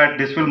hope that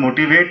this will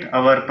motivate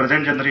our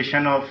present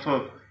generation of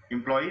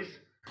employees.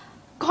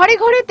 ঘরে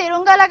ঘরে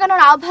তেরঙ্গা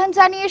লাগানোর আহ্বান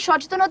জানিয়ে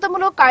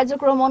সচেতনতামূলক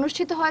কার্যক্রম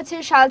অনুষ্ঠিত হয়েছে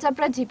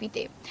শালচাপড়া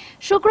জিপিতে।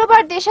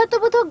 শুক্রবার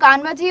দেশাত্মবোধক গান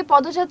বাজিয়ে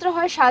পদযাত্রা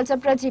হয়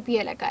শালচাপড়া জিপি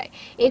এলাকায়।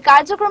 এই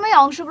কার্যক্রমে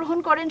অংশগ্রহণ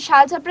করেন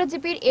শালচাপড়া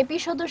জিপির এপি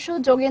সদস্য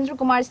যোগেন্দ্র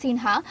কুমার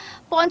সিনহা,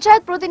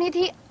 পঞ্চায়েত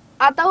প্রতিনিধি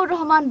আতাউর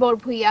রহমান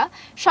বরভুইয়া,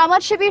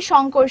 সমাজসেবী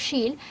শঙ্কর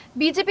শীল,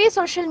 BJP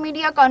social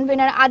media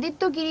convener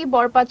Aditya গিরি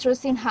বরপাত্র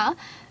সিনহা,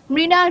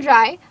 মৃণাল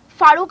রায়,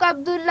 ফারুক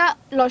আব্দুল্লাহ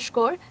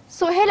লস্কর,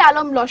 সোহেল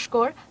আলম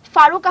লস্কর,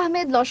 ফারুক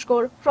আহমেদ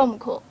লস্কর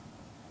প্রমুখ।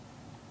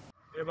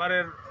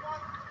 এবারের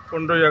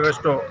 15ই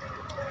আগস্ট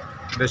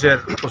দেশের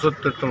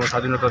 75তম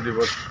স্বাধীনতা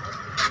দিবস,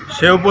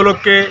 সে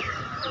উপলক্ষে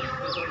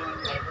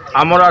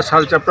আমরা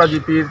শালচাপড়া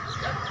জিপির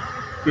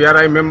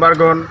পিআরআই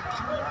মেম্বারগণ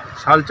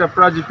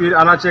শালচাপড়া জিপির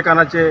আনাচে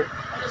কানাচে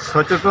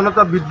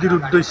সচেতনতা বৃদ্ধির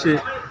উদ্দেশ্যে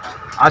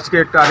আজকে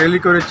একটা র্যালি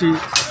করেছি।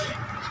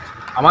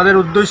 আমাদের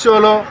উদ্দেশ্য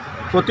হলো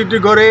প্রতিটি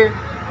ঘরে,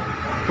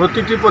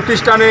 প্রতিটি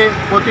প্রতিষ্ঠানে,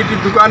 প্রতিটি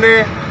দোকানে,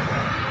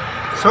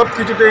 সব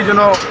কিছুতেই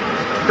যেন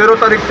 13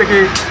 তারিখ থেকে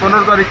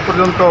 15 তারিখ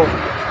পর্যন্ত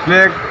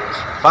ফ্ল্যাগ,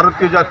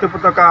 ভারতীয় জাতীয়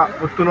পতাকা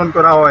উত্তোলন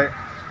করা হয়।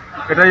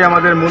 এটাই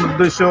আমাদের মূল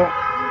উদ্দেশ্য।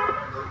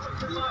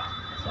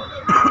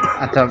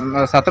 আচ্ছা,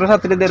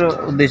 ছাত্রছাত্রীদের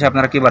উদ্দেশ্যে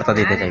আপনারা কি বার্তা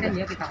দিতে চাইবেন,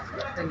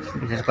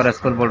 বিশেষ করে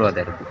স্কুল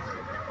পড়ুয়াদের?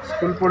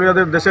 স্কুল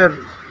পড়ুয়াদের দেশের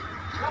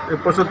এই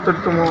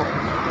 75তম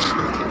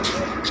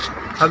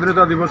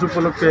স্বাধীনতা দিবস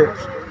উপলক্ষে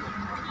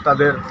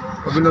তাদের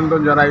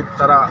অভিনন্দন জানাই।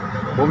 তারা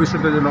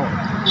ভবিষ্যতে যেন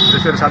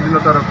দেশের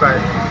স্বাধীনতা রক্ষায়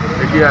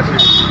এগিয়ে আসে।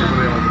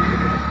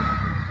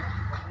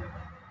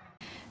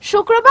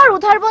 শুক্রবার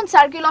উধারবন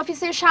সার্কেল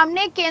অফিসের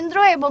সামনে কেন্দ্র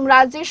এবং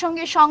রাজ্যের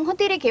সঙ্গে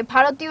সংহতি রেখে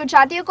ভারতীয়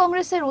জাতীয়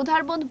কংগ্রেসের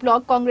উধারবন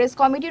ব্লক কংগ্রেস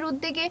কমিটির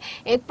উদ্যোগে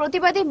এক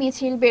প্রতিবাদী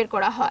মিছিল বের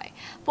করা হয়।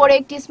 পরে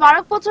একটি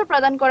স্মারকপত্র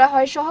প্রদান করা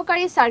হয়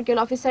সহকারী সার্কেল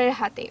অফিসারের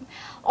হাতে।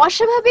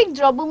 অস্বাভাবিক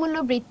দ্রব্যমূল্য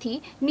বৃদ্ধি,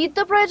 নিত্য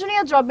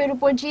প্রয়োজনীয় দ্রব্যের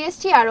উপর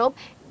জিএসটি আরোপ,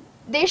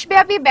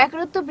 দেশব্যাপী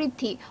বেকারত্ব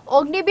বৃদ্ধি,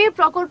 অগ্নিবীর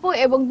প্রকল্প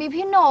এবং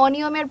বিভিন্ন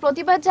অনিয়মের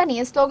প্রতিবাদ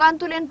জানিয়ে স্লোগান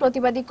তুলেন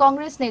প্রতিবাদী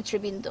কংগ্রেস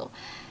নেতৃবৃন্দ।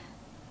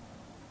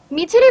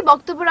 মিছিলে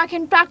বক্তব্য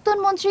রাখেন প্রাক্তন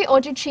মন্ত্রী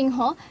অজিত সিংহ,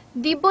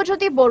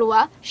 দিব্যজ্যোতি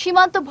বড়ুয়া,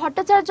 সীমান্ত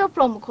ভট্টাচার্য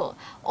প্রমুখ।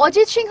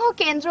 অজিত সিংহ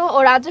কেন্দ্র ও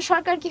রাজ্য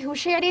সরকারকে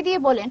হুঁশিয়ারি দিয়ে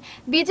বলেন,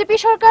 বিজেপি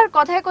সরকার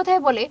কথায়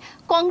কথায় বলে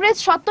কংগ্রেস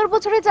 70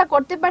 বছরে যা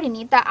করতে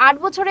পারেনি তা 8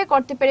 বছরে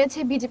করতে পেরেছে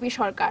বিজেপি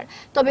সরকার।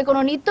 তবে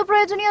কোনো নিত্য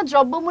প্রয়োজনীয়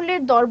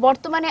দ্রব্যমূল্যের দর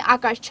বর্তমানে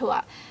আকাশ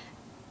ছোঁয়া।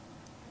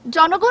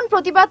 জনগণ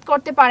প্রতিবাদ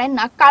করতে পারেন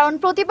না, কারণ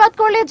প্রতিবাদ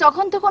করলে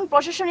যখন তখন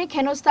প্রশাসনিক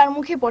হেনস্থার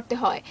মুখে পড়তে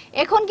হয়।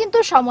 এখন কিন্তু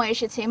সময়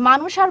এসেছে,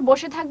 মানুষ আর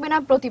বসে থাকবে না,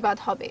 প্রতিবাদ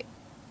হবে।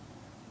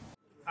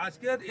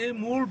 আজকের এই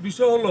মূল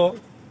বিষয় হলো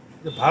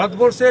যে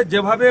ভারতবর্ষে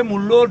যেভাবে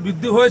মূল্য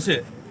বৃদ্ধি হয়েছে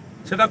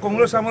সেটা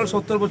কংগ্রেস আমলে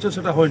 70 বছর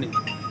সেটা হয়নি।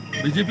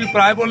 বিজেপি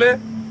প্রায় বলে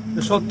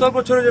 70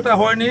 বছরে যেটা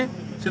হয়নি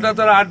সেটা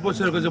তারা 8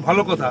 বছরে করেছে।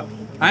 ভালো কথা।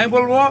 আমি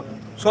বলবো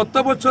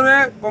 70 বছরে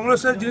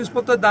কংগ্রেসের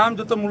জিনিসপত্রের দাম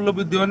যত মূল্য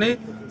বৃদ্ধি হয়নি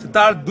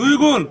তার 2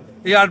 গুণ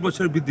এই 8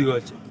 বছরে বৃদ্ধি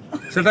হয়েছে।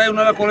 সেটাই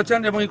ওনারা করেছেন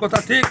এবং এই কথা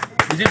ঠিক।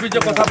 বিজেপি যে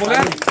কথা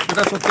বলেন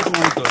সেটা সত্যি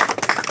প্রমাণিত হয়েছে।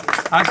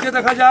 আজকে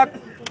দেখা যাক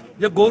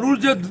যে গরুর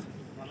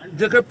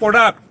যে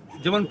প্রোডাক্ট,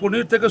 যেমন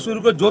পনির থেকে শুরু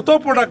করে যত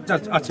প্রোডাক্ট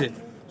আছে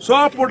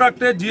সব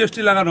প্রোডাক্টে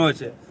জিএসটি লাগানো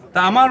হয়েছে। তা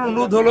আমার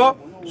অনুরোধ হলো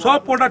সব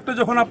প্রোডাক্টে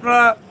যখন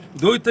আপনারা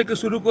দই থেকে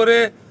শুরু করে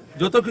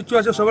যত কিছু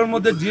আছে সবের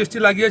মধ্যে জিএসটি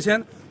লাগিয়েছেন,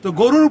 তো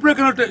গরুর উপরে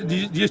কেন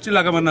জিএসটি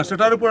লাগাবেন না,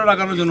 সেটার উপরে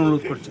লাগানোর জন্য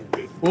অনুরোধ করছি।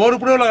 ওর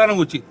উপরেও লাগানো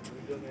উচিত।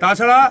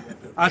 তাছাড়া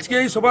আজকে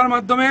এই সভার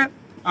মাধ্যমে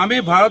আমি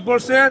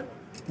ভারতবর্ষের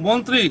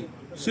মন্ত্রী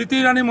স্মৃতি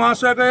ইরানি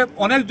মহাশয়কে,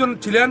 অনেকজন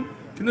ছিলেন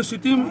কিন্তু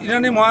স্মৃতি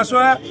ইরানি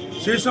মহাশয়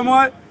সেই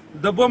সময়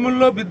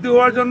দ্রব্যমূল্য বৃদ্ধি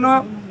হওয়ার জন্য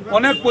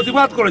অনেক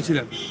প্রতিবাদ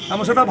করেছিলেন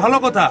এবং সেটা ভালো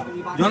কথা।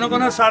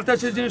 জনগণের স্বার্থে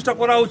সেই জিনিসটা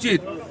করা উচিত।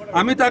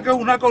 আমি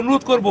উনাকে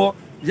অনুরোধ করব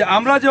যে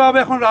আমরা যেভাবে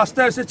এখন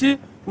রাস্তায় এসেছি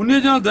উনি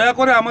যেন দয়া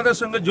করে আমাদের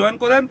সঙ্গে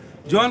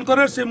জয়েন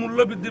করে সেই মূল্য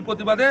বৃদ্ধির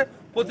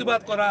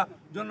প্রতিবাদ করার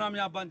জন্য আমি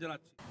আহ্বান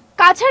জানাচ্ছি।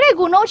 কাছাড়ে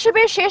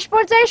গুণোৎসবের শেষ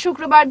পর্যায়ে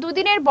শুক্রবার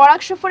দুদিনের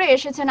বরাক সফরে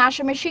এসেছেন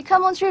আসামের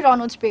শিক্ষামন্ত্রী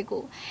রনোজ পেগু।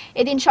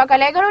 এদিন সকাল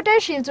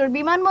 11টায় শিলচর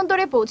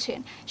বিমানবন্দরে পৌঁছেন।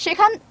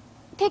 সেখান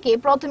থেকে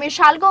প্রথমে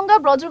শালগঙ্গা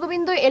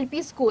ব্রজগোবিন্দ এলপি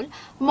স্কুল,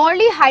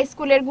 মরলি হাই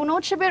স্কুলের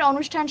গুণোৎসবের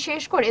অনুষ্ঠান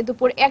শেষ করে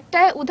দুপুর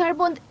 1টায়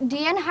উধারবন্দ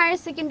ডিএন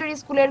হায়ার সেকেন্ডারি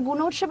স্কুলের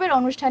গুণোৎসবের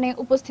অনুষ্ঠানে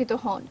উপস্থিত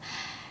হন।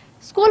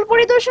 স্কুল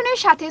পরিদর্শনের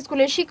সাথে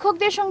স্কুলের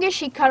শিক্ষকদের সঙ্গে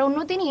শিক্ষার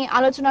উন্নতি নিয়ে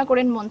আলোচনা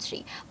করেন মন্ত্রী।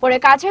 পরে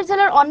কাছাড়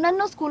জেলার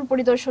অন্যান্য স্কুল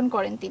পরিদর্শন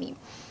করেন তিনি।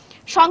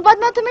 সংবাদ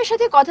মাধ্যমের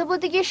সাথে কথা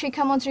বলতে গিয়ে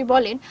শিক্ষামন্ত্রী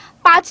বলেন,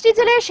 5টি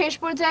জেলায় শেষ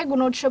পর্যায়ে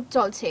গুণোৎসব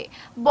চলছে।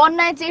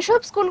 বন্যায় যেসব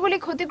স্কুলগুলি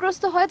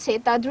ক্ষতিগ্রস্ত হয়েছে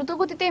তা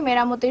দ্রুতগতিতে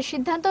মেরামতের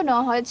সিদ্ধান্ত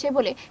নেওয়া হয়েছে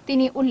বলে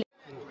তিনি উল্লেখ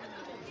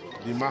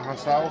ডিমা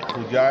হাছাও,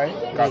 খুজাই,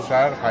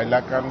 কাছাৰ,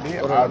 হাইলাকান্দি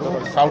আৰু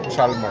সাউথ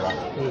শালমৰা,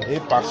 এই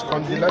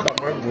 5খন জিলাত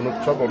আমাৰ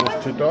গুণোৎসৱ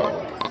অনুষ্ঠিত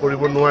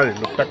কৰিব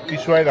নোৱাৰিলোঁ, তাক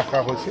পিছুৱাই ৰখা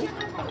হৈছিল।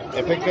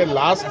 এতেকে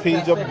লাষ্ট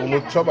ফেজ অফ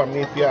গুণোৎসৱ আমি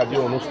এতিয়া আজি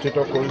অনুষ্ঠিত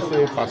কৰিছোঁ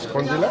এই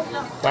 5খন জিলা।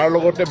 তাৰ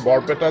লগতে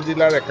বৰপেটা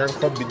জিলাৰ একাংশ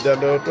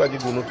বিদ্যালয়তো আজি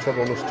গুণোৎসৱ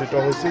অনুষ্ঠিত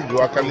হৈছিল।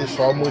 যোৱাকালি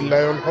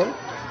স্বমূল্যায়ন হ'ল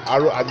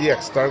আৰু আজি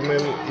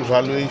এক্সটাৰ্নেল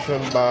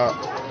ইভালুৱেশ্যন বা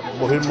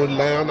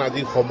বহিৰ্মূল্যায়ন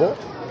আজি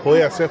হৈ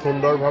আছে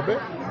সুন্দৰভাৱে।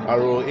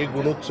 আৰু এই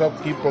গুণোৎসৱ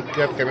কি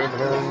প্ৰক্ৰিয়াত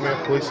কেনেধৰণে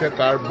হৈছে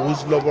তাৰ বুজ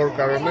ল'বৰ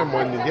কাৰণে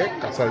মই নিজে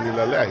কাছাৰ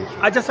জিলালৈ আহিছোঁ।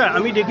 আচ্ছা স্যার,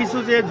 আমি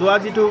দেখিছোঁ যে যোৱা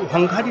যিটো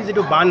সংঘাতী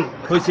যিটো বান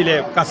হৈছিলে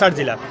কাছাৰ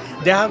জিলাত,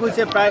 দেখা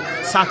গৈছে প্ৰায়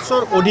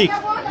 700ৰ অধিক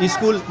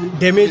স্কুল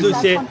ডেমেজ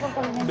হৈছে,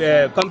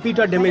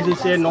 কম্পিউটাৰ ডেমেজ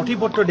হৈছে,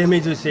 নথিপত্ৰ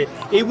ডেমেজ হৈছে।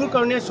 এইবোৰ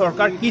কাৰণে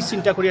চৰকাৰ কি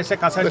চিন্তা কৰি আছে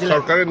কাছাৰ জিলাত?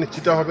 চৰকাৰে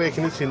নিশ্চিতভাৱে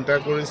এইখিনি চিন্তা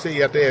কৰিছে।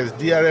 ইয়াতে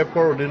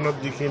SDRFৰ অধীনত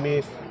যিখিনি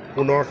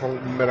পুনৰ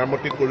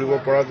মেৰামতি কৰিব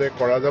পৰা যায়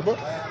কৰা যাব।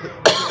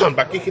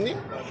 বাকীখিনি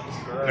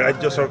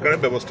ৰাজ্য চৰকাৰে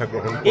ব্যৱস্থা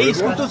গ্ৰহণ এই কৰিব।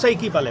 স্কুলটো চাই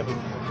কি পালে?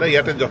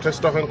 ইয়াতে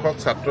যথেষ্ট সংখ্যক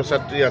ছাত্ৰ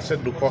ছাত্ৰী আছে,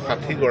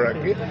 260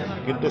 গৰাকী,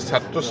 কিন্তু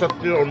ছাত্ৰ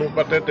ছাত্ৰীৰ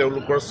অনুপাতে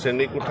তেওঁলোকৰ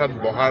শ্ৰেণীকোঠাত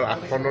বহাৰ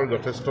আসনৰ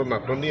যথেষ্ট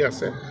নাটনি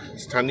আছে।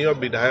 স্থানীয়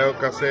বিধায়ক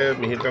আছে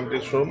মিহিৰকান্তি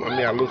সোম,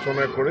 আমি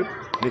আলোচনা কৰিম।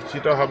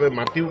 নিশ্চিতভাৱে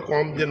মাটিও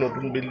কম যে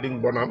নতুন বিল্ডিং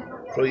বনাম,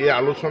 তো এই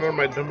আলোচনার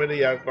মাধ্যমেৰে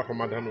ইয়াৰ একটা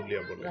সমাধান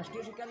উলিয়াবলৈ।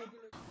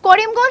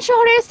 করিমগঞ্জ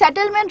শহরের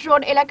সেটেলমেন্ট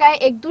রোড এলাকায়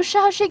এক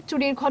দুঃসাহসিক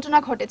চুরির ঘটনা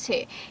ঘটেছে।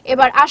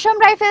 এবার আসাম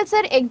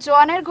রাইফেলসের এক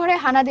জওয়ানের ঘরে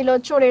হানা দিল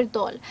চোরের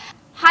দল।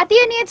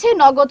 হাতিয়ে নিয়েছে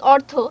নগদ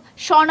অর্থ,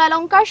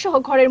 স্বর্ণালঙ্কার সহ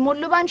ঘরের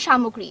মূল্যবান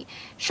সামগ্রী।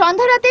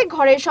 সন্ধ্যা রাতে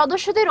ঘরের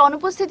সদস্যদের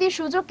অনুপস্থিতির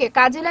সুযোগকে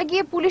কাজে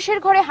লাগিয়ে পুলিশের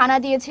ঘরে হানা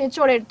দিয়েছে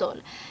চোরের দল।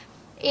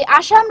 এই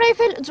আসাম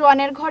রাইফেল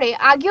জওয়ানের ঘরে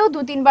আগেও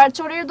 2-3 বার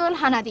চোরের দল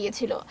হানা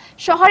দিয়েছিল।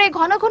 শহরে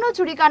ঘন ঘন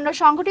চুরিকাণ্ড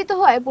সংঘটিত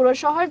হওয়ায় পুরো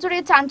শহর জুড়ে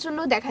চাঞ্চল্য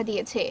দেখা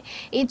দিয়েছে।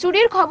 এই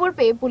চুরির খবর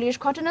পেয়ে পুলিশ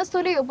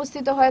ঘটনাস্থলে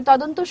উপস্থিত হয়ে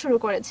তদন্ত শুরু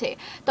করেছে।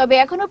 তবে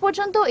এখনো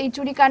পর্যন্ত এই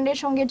চুরিকাণ্ডের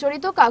সঙ্গে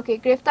জড়িত কাউকে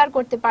গ্রেফতার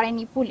করতে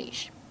পারেনি পুলিশ।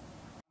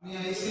 আমি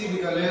আইসি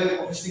বিকালে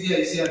অফিস থেকে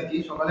আইসি আর কি,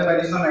 সকালে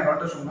বাইরেছিলাম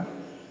 11টার সময়।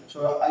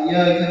 আইয়া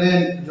এখানে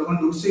যখন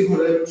ঢুকছি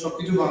ঘরে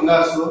সবকিছু ভাঙা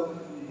আসলো,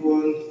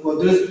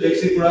 গোদরেজ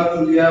ফ্লেক্সি পুরা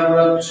খুলিয়া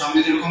পুরা সামনে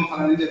যেরকম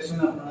ফানালি দেখছেন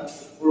আপনারা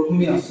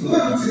ওরকমই আসলো।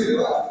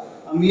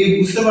 আমি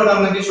বুঝতে পারলাম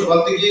নাকি সকাল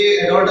থেকে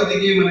 11টা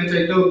থেকে মানে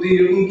 4টা অবধি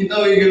এরকম কিতা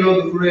হয়ে গেল,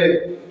 দুপুরে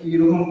কি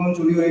এরকম কোন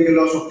চুরি হয়ে গেল,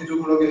 সবকিছু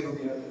খরচ গেল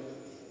দিয়া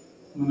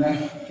মানে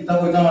কিতা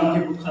কইতাম আর কি,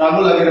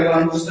 খারাপও লাগে। এখন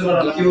আমি বুঝতে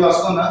পারলাম কেউ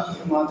আসতো না,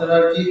 মাতারা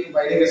আর কি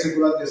বাইরে গেছে,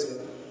 ঘুরা গেছে।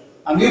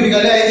 আমিও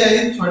বিকালে আই যাই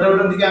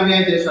 6টার দিকে, আমি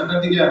আই যাই 7টার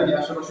দিকে আর কি,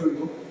 আশেপাশে হইব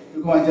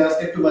এরকম আই যাই।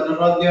 আজকে একটু বাজার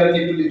রাত দিয়ে আর কি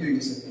একটু লেট হয়ে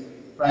গেছে,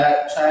 প্রায়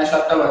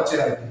 7:30 বাজছে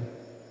আর কি।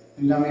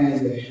 আমি আই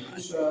যাই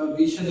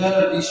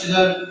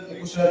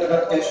 20,000-21,000 টাকা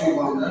ক্যাশ হইব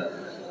আমরা।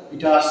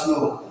 এটা আসলো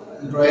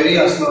ড্রয়ারই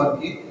আসলো আর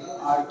কি,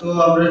 আর তো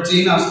আমরা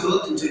চেইন আসলো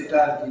 3-4টা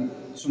আর কি,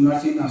 সোনার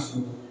চেইন আসলো।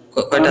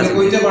 আমি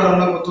কইতে পারলাম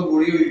না কত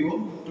বড়ি হইব,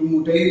 একটু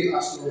মোটাই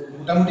আসলো,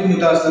 মোটামুটি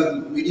মোটা আসলো,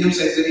 মিডিয়াম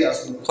সাইজেরই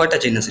আসলো। কয়টা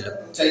চেইন ছিল?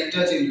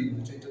 4টা চেইন।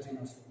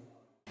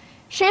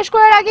 শেষ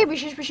করার আগে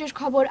বিশেষ বিশেষ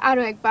খবর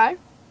আরো একবার।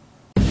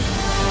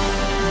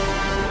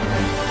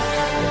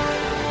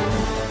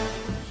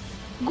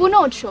 গুণ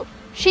উৎসব,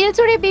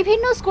 শিলচরে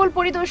বিভিন্ন স্কুল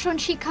পরিদর্শন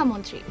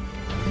শিক্ষামন্ত্রী।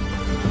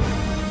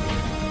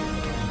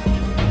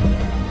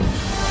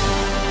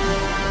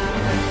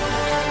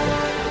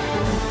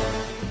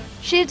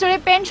 শিলচরে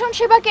পেনশন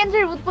সেবা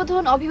কেন্দ্রের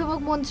উদ্বোধন অভিভাবক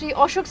মন্ত্রী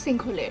অশোক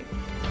সিংহলের।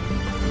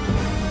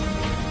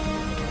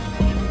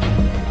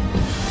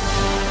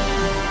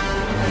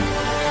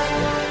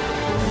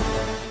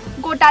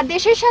 গোটা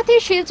দেশের সাথে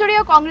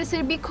শিলচরেও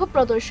কংগ্রেসের বিক্ষোভ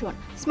প্রদর্শন,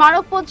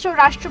 স্মারকপত্র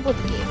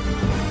রাষ্ট্রপতিকে।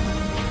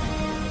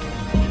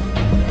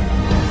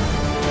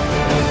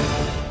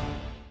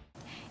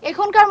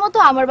 এখনকার মতো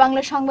আমার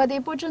বাংলা সংবাদ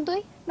এই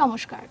পর্যন্তই।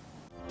 নমস্কার।